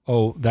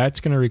 oh, that's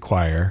going to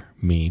require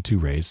me to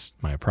raise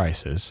my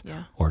prices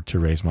or to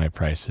raise my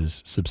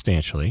prices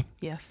substantially.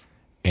 Yes.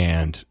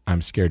 And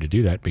I'm scared to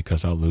do that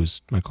because I'll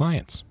lose my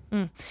clients.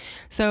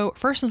 So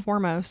first and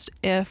foremost,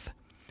 if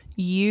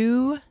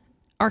you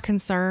are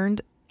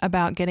concerned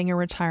about getting a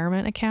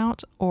retirement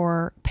account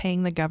or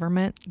paying the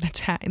government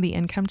the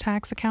income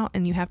tax account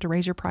and you have to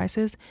raise your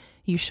prices,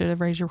 you should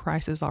have raised your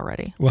prices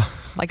already. Well,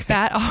 like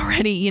that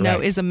already,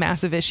 is a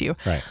massive issue.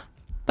 Right.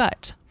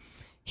 But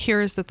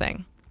here's the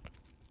thing.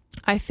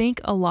 I think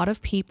a lot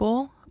of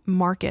people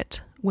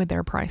market with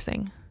their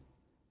pricing.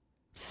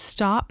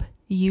 Stop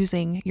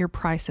using your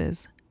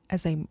prices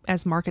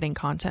as marketing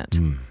content.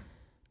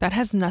 That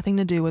has nothing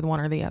to do with one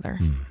or the other.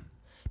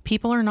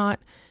 People are not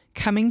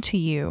coming to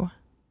you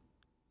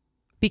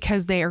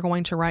because they are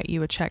going to write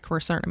you a check for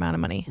a certain amount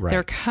of money. Right.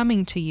 They're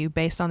coming to you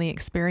based on the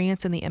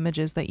experience and the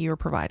images that you are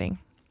providing.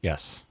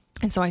 Yes.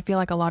 And so I feel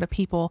like a lot of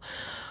people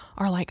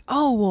are like,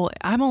 oh, well,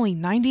 I'm only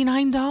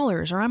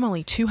 $99 or I'm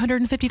only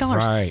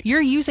 $250. Right. You're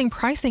using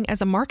pricing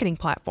as a marketing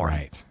platform.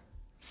 Right.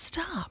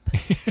 Stop.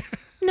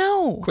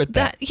 No. Quit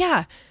that.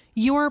 Yeah.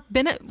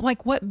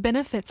 What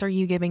benefits are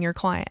you giving your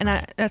client?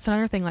 And that's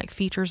another thing, like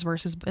features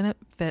versus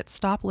benefits.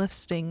 Stop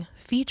listing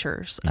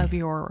features of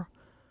your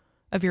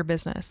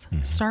business.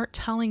 Start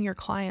telling your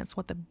clients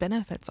what the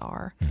benefits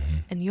are,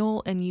 and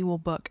you will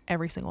book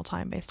every single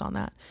time based on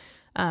that.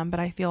 But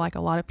I feel like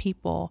a lot of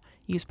people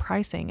use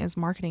pricing as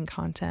marketing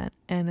content,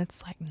 and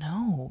it's like,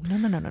 no.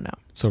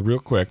 So real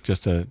quick,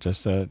 just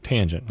a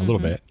tangent, a little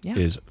bit,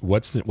 is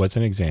what's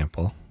an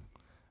example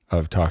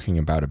of talking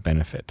about a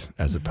benefit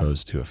as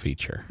opposed to a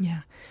feature?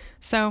 Yeah.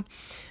 So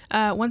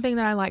one thing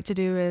that I like to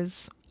do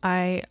is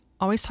I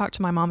always talk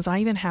to my moms. I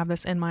even have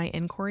this in my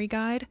inquiry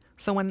guide.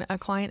 So when a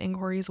client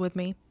inquiries with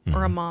me,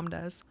 or a mom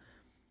does,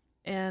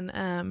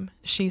 and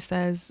she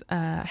says,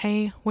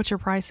 hey, what's your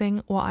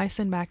pricing? Well, I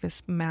send back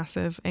this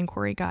massive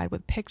inquiry guide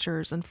with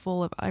pictures and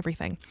full of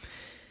everything.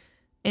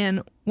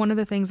 And one of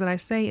the things that I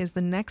say is the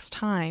next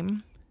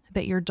time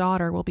that your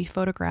daughter will be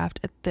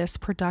photographed at this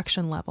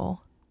production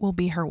level will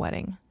be her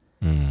wedding.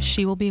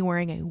 She will be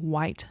wearing a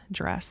white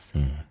dress.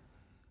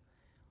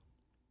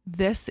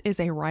 This is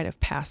a rite of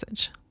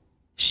passage.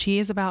 She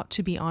is about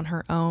to be on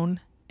her own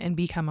and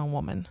become a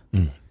woman.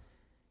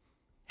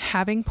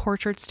 Having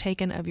portraits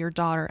taken of your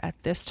daughter at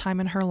this time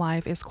in her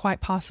life is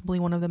quite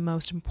possibly one of the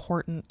most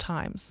important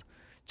times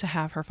to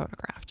have her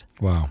photographed.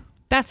 Wow.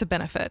 That's a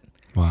benefit.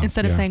 Wow.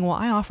 Instead of saying, well,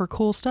 I offer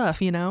cool stuff,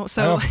 So I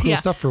offer cool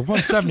stuff for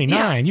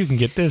 $179. You can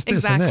get this,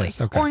 exactly. and this.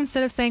 Okay. Or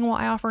instead of saying, well,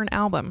 I offer an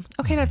album.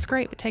 Okay, that's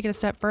great, but take it a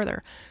step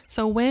further.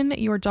 So when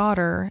your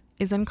daughter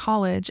is in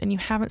college and you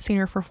haven't seen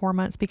her for 4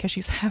 months because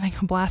she's having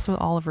a blast with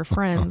all of her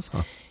friends,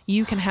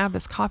 you can have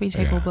this coffee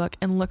table book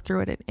and look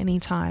through it at any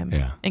time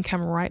and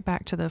come right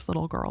back to this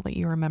little girl that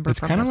you remember from this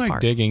part. It's kind of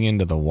like digging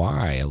into the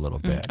why a little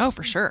bit. Oh,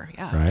 for sure.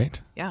 Yeah. Right?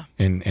 Yeah.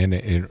 And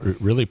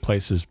it really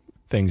places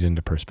things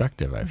into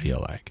perspective, I feel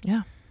like.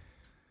 Yeah.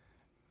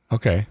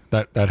 Okay,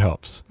 that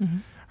helps.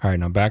 All right,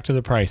 now back to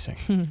the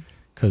pricing,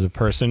 because a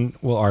person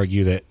will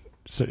argue that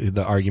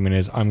the argument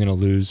is, I'm going to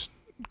lose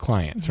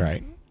clients,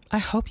 right? I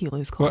hope you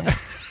lose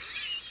clients.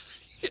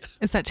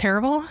 Is that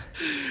terrible?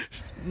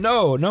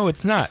 No,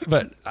 it's not.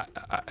 But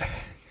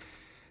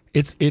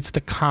it's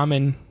the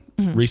common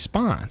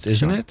response,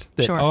 isn't it?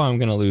 That, oh, I'm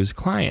going to lose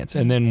clients.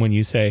 And then when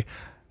you say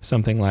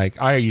something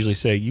like, I usually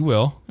say, you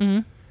will.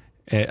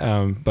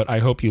 But I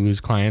hope you lose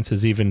clients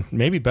is even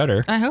maybe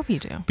better. I hope you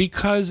do.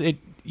 Because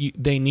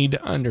they need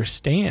to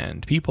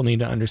understand. People need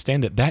to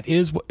understand that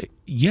is what.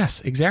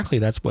 Yes, exactly.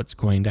 That's what's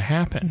going to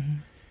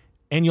happen,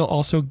 and you'll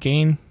also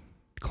gain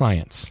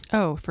clients.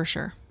 Oh, for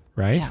sure.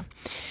 Right. Yeah.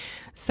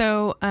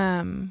 So,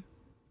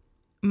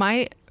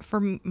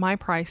 for my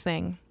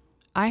pricing,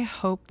 I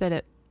hope that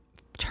it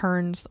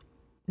turns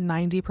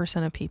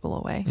 90% of people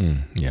away.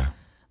 Yeah.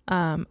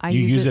 I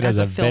use it as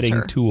a filter.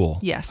 vetting tool.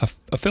 Yes.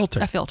 A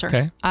filter. A filter.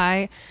 Okay.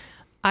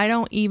 I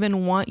don't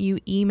even want you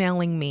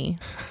emailing me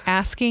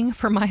asking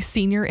for my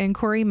senior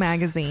inquiry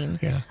magazine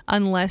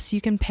unless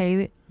you can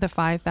pay the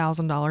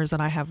 $5,000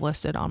 that I have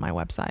listed on my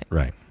website.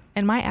 Right.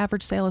 And my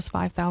average sale is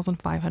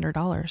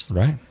 $5,500.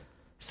 Right.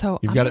 So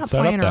You've I'm got not it set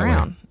up playing that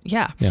around. way.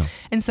 Yeah. Yeah.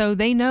 And so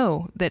they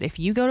know that if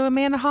you go to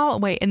Amanda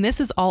Holloway, and this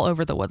is all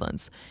over the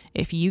Woodlands,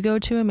 if you go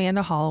to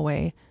Amanda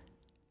Holloway,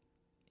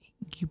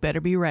 you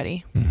better be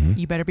ready. Mm-hmm.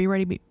 You better be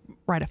ready to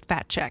write a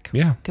fat check.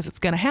 Yeah. Because it's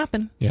going to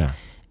happen. Yeah.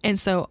 And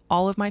so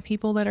all of my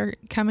people that are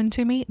coming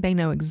to me, they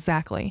know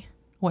exactly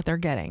what they're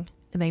getting.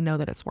 And they know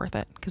that it's worth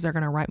it because they're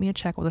going to write me a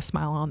check with a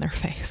smile on their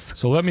face.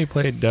 So let me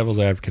play devil's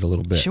advocate a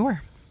little bit.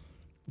 Sure.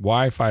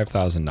 Why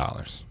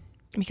 $5,000?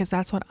 Because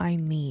that's what I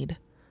need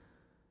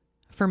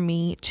for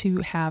me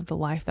to have the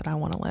life that I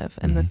want to live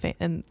and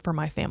and for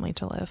my family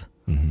to live.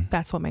 Mm-hmm.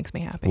 That's what makes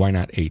me happy. Why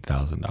not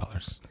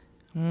 $8,000?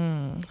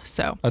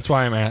 So that's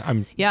why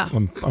I'm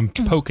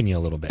poking you a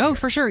little bit. Oh, here.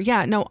 for sure.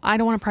 Yeah. No, I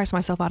don't want to price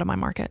myself out of my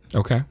market.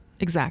 Okay.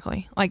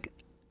 Exactly. Like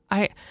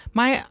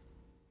my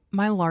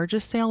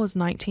largest sale was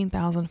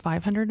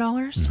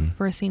 $19,500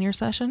 for a senior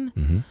session.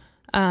 Mm-hmm.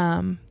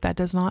 That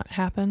does not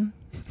happen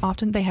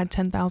often. They had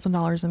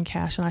 $10,000 in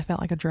cash and I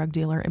felt like a drug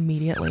dealer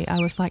immediately.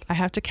 I was like, I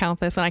have to count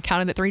this. And I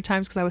counted it 3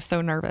 times because I was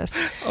so nervous.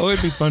 Oh,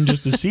 it'd be fun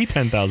just to see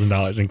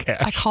 $10,000 in cash.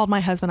 I called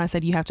my husband. I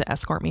said, you have to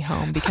escort me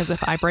home because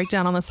if I break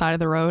down on the side of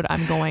the road,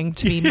 I'm going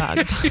to be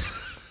mugged.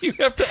 You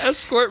have to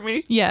escort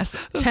me? Yes.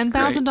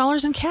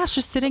 $10,000 in cash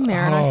just sitting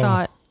there. And I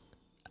thought,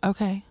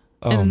 okay.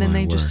 And then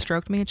they just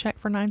stroked me a check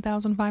for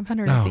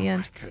 $9,500 at the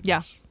end.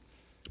 Yeah.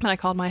 And I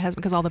called my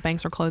husband because all the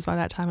banks were closed by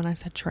that time. And I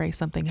said, Trey,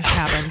 something has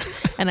happened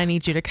and I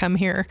need you to come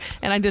here.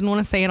 And I didn't want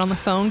to say it on the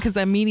phone because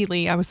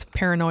immediately I was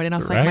paranoid. And I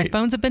was like, my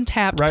phones have been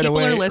tapped. People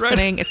are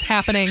listening. It's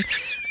happening.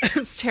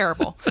 It's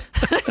terrible.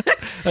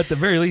 At the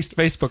very least,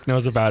 Facebook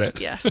knows about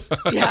it. Yes.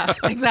 Yeah,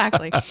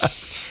 exactly.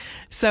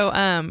 So,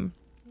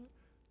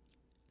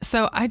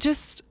 so I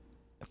just,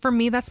 for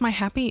me, that's my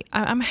happy.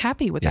 I'm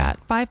happy with that.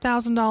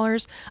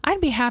 $5,000.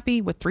 I'd be happy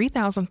with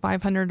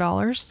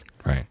 $3,500.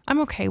 Right. I'm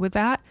okay with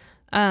that.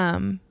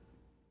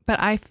 But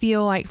I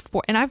feel like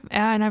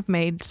I've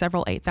made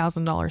several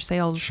 $8,000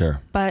 sales. Sure.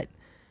 But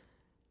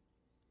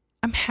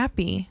I'm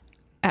happy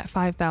at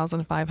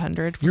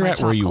 $5,500. You're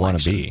at where you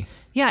want to be.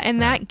 Yeah,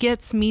 and that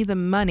gets me the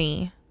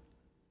money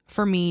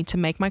for me to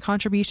make my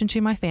contribution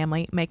to my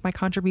family, make my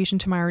contribution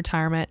to my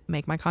retirement,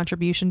 make my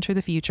contribution to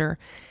the future.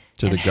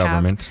 To the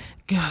government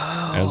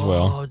as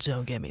well. Oh,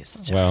 don't get me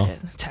started. Well,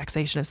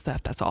 taxation is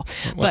theft, that's all.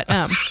 But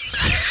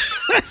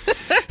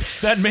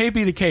that may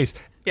be the case.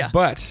 Yeah.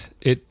 But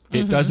it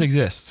does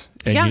exist.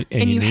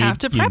 And you have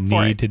to prep for it.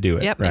 You need to do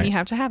it. Yep, right. and you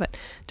have to have it.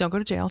 Don't go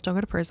to jail. Don't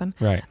go to prison.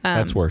 Right.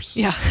 That's worse.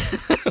 Yeah.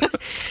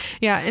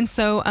 Yeah, and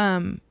so,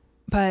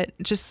 but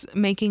just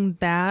making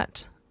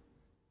that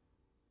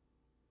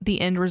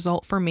the end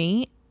result for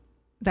me,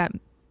 that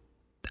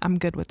I'm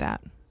good with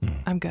that.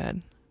 I'm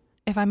good.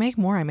 If I make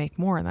more, I make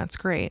more, and that's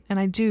great. And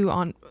I do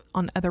on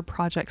other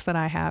projects that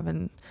I have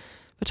and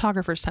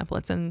photographers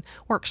templates and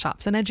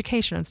workshops and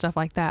education and stuff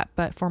like that.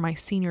 But for my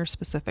senior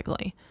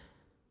specifically,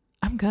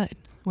 I'm good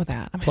with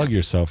that. Plug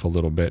yourself a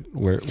little bit.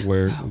 What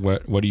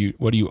do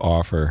you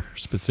offer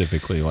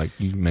specifically? Like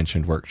you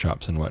mentioned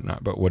workshops and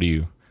whatnot, but what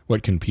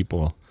can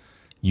people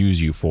use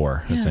you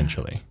for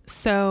essentially?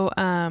 So,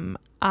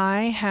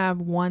 I have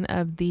one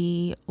of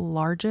the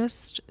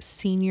largest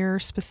senior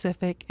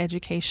specific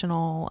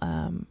educational,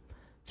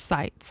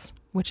 sites,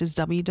 which is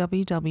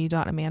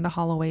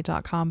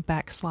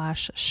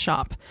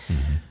www.amandaholloway.com/shop.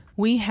 Mm-hmm.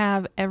 We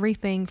have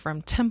everything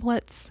from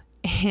templates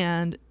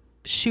and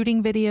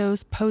shooting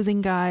videos,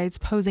 posing guides,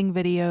 posing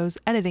videos,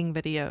 editing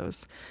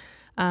videos,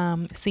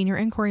 senior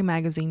inquiry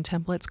magazine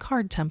templates,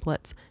 card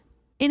templates,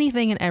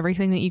 anything and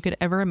everything that you could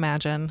ever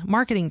imagine,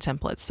 marketing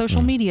templates,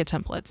 social media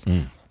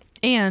templates.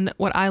 And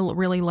what I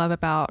really love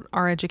about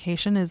our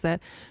education is that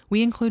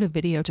we include a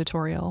video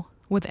tutorial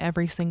with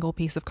every single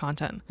piece of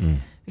content.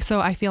 So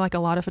I feel like a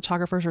lot of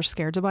photographers are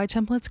scared to buy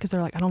templates because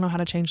they're like, I don't know how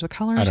to change the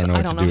colors. I don't know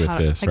what to do with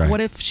this. Like, what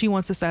if she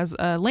wants this as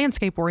a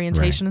landscape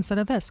orientation instead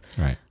of this?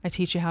 Right. I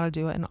teach you how to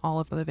do it in all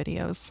of the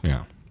videos.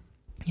 Yeah.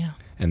 Yeah.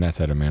 And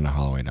that's at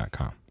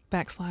amandaholloway.com.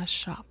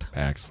 /shop.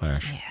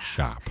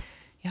 /shop.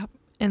 Yep.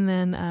 And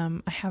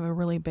then I have a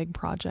really big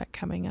project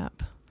coming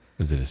up.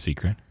 Is it a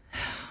secret?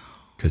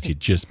 Because you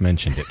just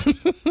mentioned it.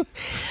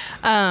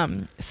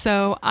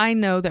 So I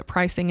know that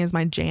pricing is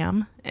my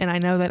jam, and I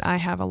know that I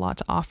have a lot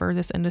to offer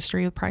this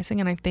industry with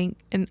pricing. And I think,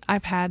 and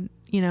I've had,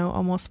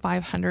 almost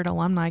 500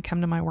 alumni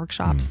come to my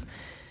workshops,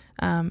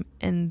 and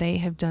they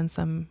have done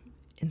some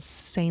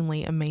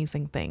insanely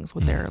amazing things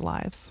with their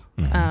lives,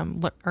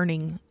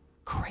 earning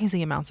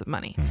crazy amounts of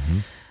money.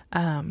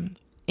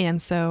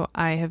 And so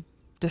I have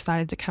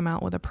decided to come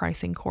out with a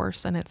pricing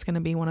course, and it's going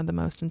to be one of the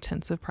most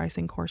intensive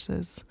pricing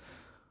courses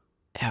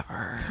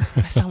ever.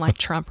 I sound like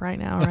Trump right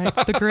now, right?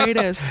 It's the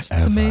greatest.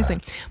 It's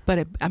amazing.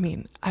 But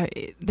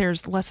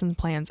there's lesson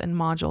plans and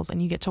modules, and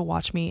you get to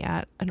watch me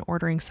at an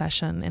ordering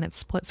session, and it's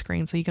split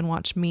screen, so you can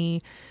watch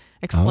me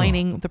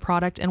explaining the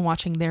product and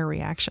watching their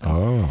reaction.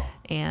 Oh.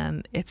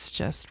 And it's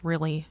just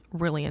really,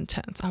 really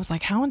intense. I was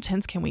like, how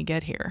intense can we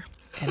get here?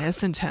 And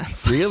it's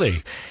intense.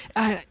 Really?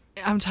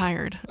 I'm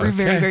tired. We're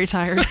very, very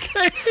tired.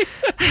 Okay.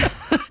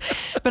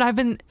 But I've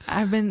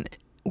been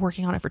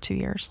working on it for 2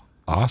 years.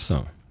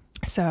 Awesome.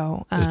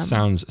 So it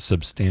sounds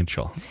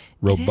substantial,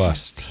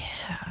 robust.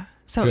 Yeah.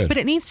 So, Good. But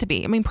it needs to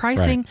be. I mean,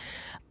 pricing,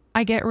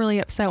 I get really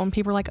upset when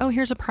people are like, oh,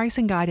 here's a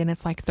pricing guide and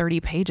it's like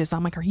 30 pages.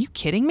 I'm like, are you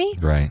kidding me?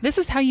 Right. This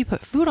is how you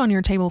put food on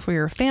your table for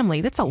your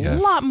family. That's a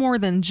lot more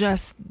than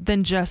just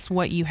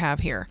what you have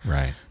here.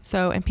 Right.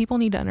 So, and people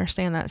need to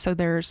understand that. So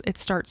it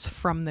starts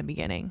from the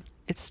beginning.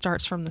 It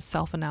starts from the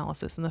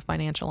self-analysis and the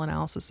financial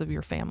analysis of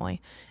your family,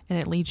 and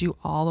it leads you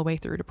all the way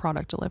through to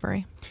product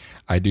delivery.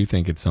 I do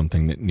think it's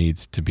something that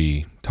needs to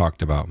be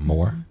talked about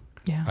more.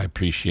 Yeah. I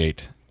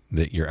appreciate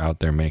that you're out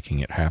there making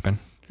it happen.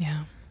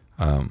 Yeah.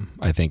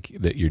 I think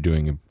that you're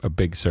doing a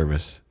big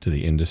service to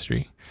the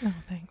industry. Oh,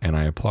 thanks. And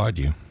I applaud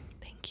you.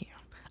 Thank you.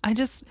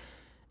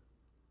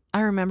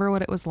 I remember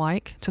what it was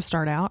like to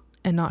start out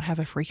and not have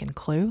a freaking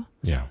clue.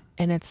 Yeah.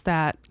 And it's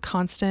that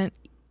constant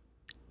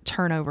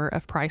turnover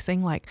of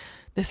pricing, like,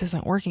 this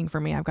isn't working for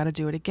me, I've got to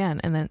do it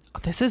again. And then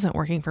this isn't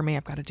working for me,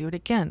 I've got to do it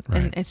again.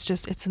 Right. And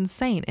it's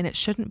insane. And it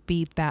shouldn't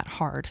be that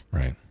hard.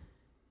 Right.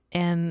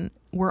 And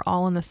we're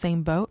all in the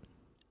same boat,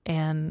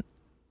 and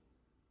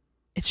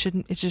it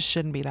just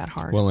shouldn't be that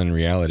hard. Well, in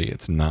reality,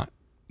 it's not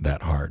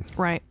that hard.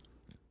 Right.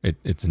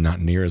 It's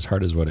not near as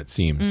hard as what it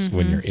seems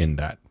when you're in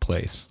that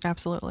place.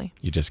 Absolutely.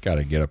 You just got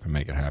to get up and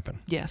make it happen.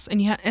 Yes.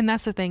 And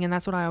that's the thing. And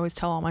that's what I always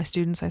tell all my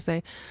students. I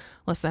say,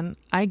 listen,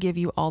 I give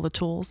you all the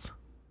tools.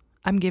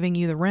 I'm giving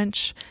you the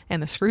wrench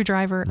and the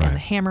screwdriver and the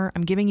hammer.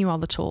 I'm giving you all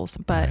the tools,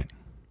 but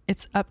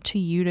it's up to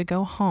you to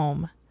go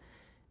home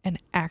and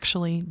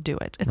actually do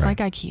it. It's like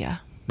IKEA.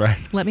 Right.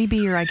 Let me be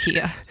your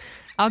IKEA.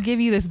 I'll give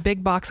you this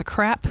big box of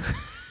crap,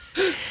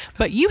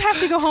 but you have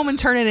to go home and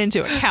turn it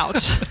into a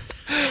couch.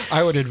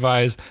 I would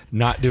advise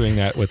not doing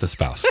that with a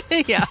spouse.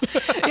 Yeah.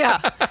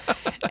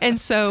 And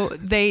so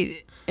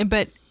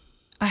but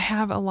I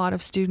have a lot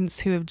of students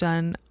who have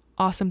done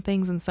awesome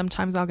things, and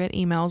sometimes I'll get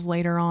emails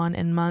later on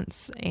in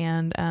months,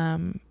 and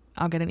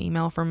I'll get an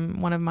email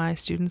from one of my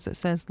students that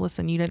says,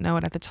 listen, you didn't know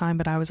it at the time,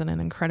 but I was in an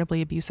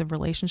incredibly abusive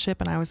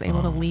relationship, and I was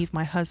able to leave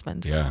my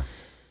husband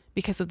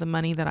because of the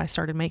money that I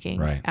started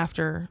making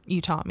after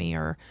you taught me,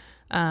 or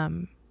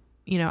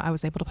I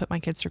was able to put my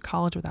kids through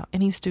college without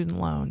any student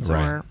loans,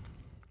 or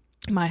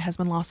my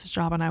husband lost his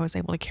job and I was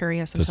able to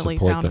carry us until he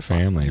found us. To support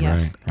the family,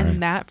 yes. Right.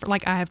 And that,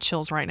 like, I have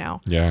chills right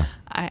now. Yeah.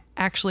 I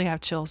actually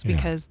have chills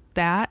because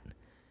that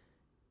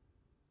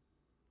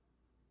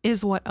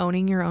is what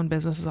owning your own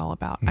business is all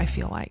about. I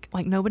feel like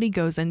nobody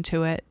goes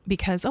into it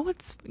because,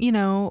 it's,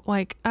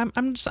 like, I'm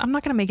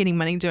not going to make any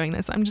money doing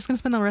this. I'm just going to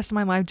spend the rest of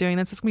my life doing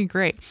this. It's going to be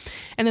great.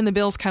 And then the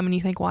bills come and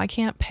you think, well, I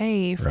can't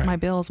pay for my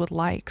bills with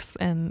likes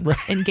and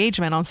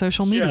engagement on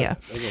social media,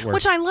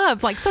 which I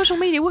love. Like, social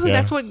media, woohoo,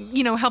 that's what,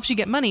 helps you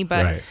get money,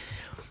 but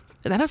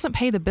that doesn't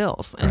pay the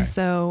bills. And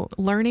so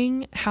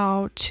learning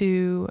how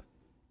to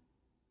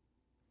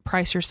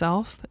price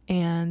yourself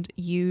and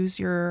use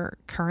your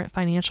current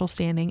financial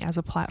standing as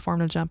a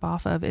platform to jump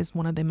off of is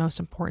one of the most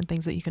important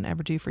things that you can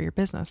ever do for your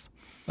business.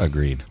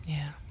 Agreed.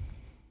 Yeah.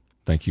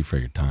 Thank you for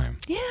your time.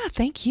 Yeah,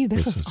 thank you.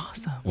 This was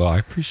awesome. Well, I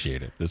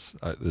appreciate it.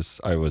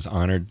 I was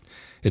honored.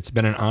 It's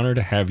been an honor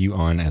to have you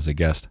on as a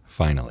guest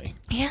finally.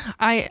 Yeah,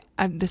 I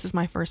this is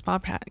my first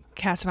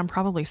podcast, and I'm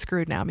probably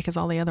screwed now because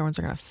all the other ones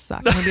are going to suck.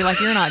 I'm going to be like,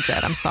 you're not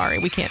Jed. I'm sorry.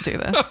 We can't do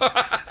this.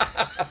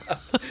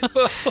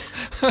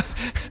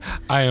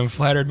 I am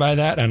flattered by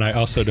that, and I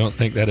also don't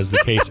think that is the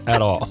case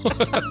at all.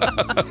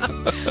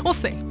 We'll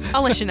see.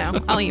 I'll let you know.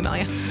 I'll email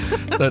you.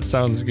 That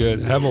sounds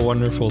good. Have a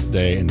wonderful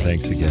day, and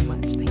thanks again.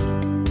 Thank you so much.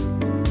 Thank you.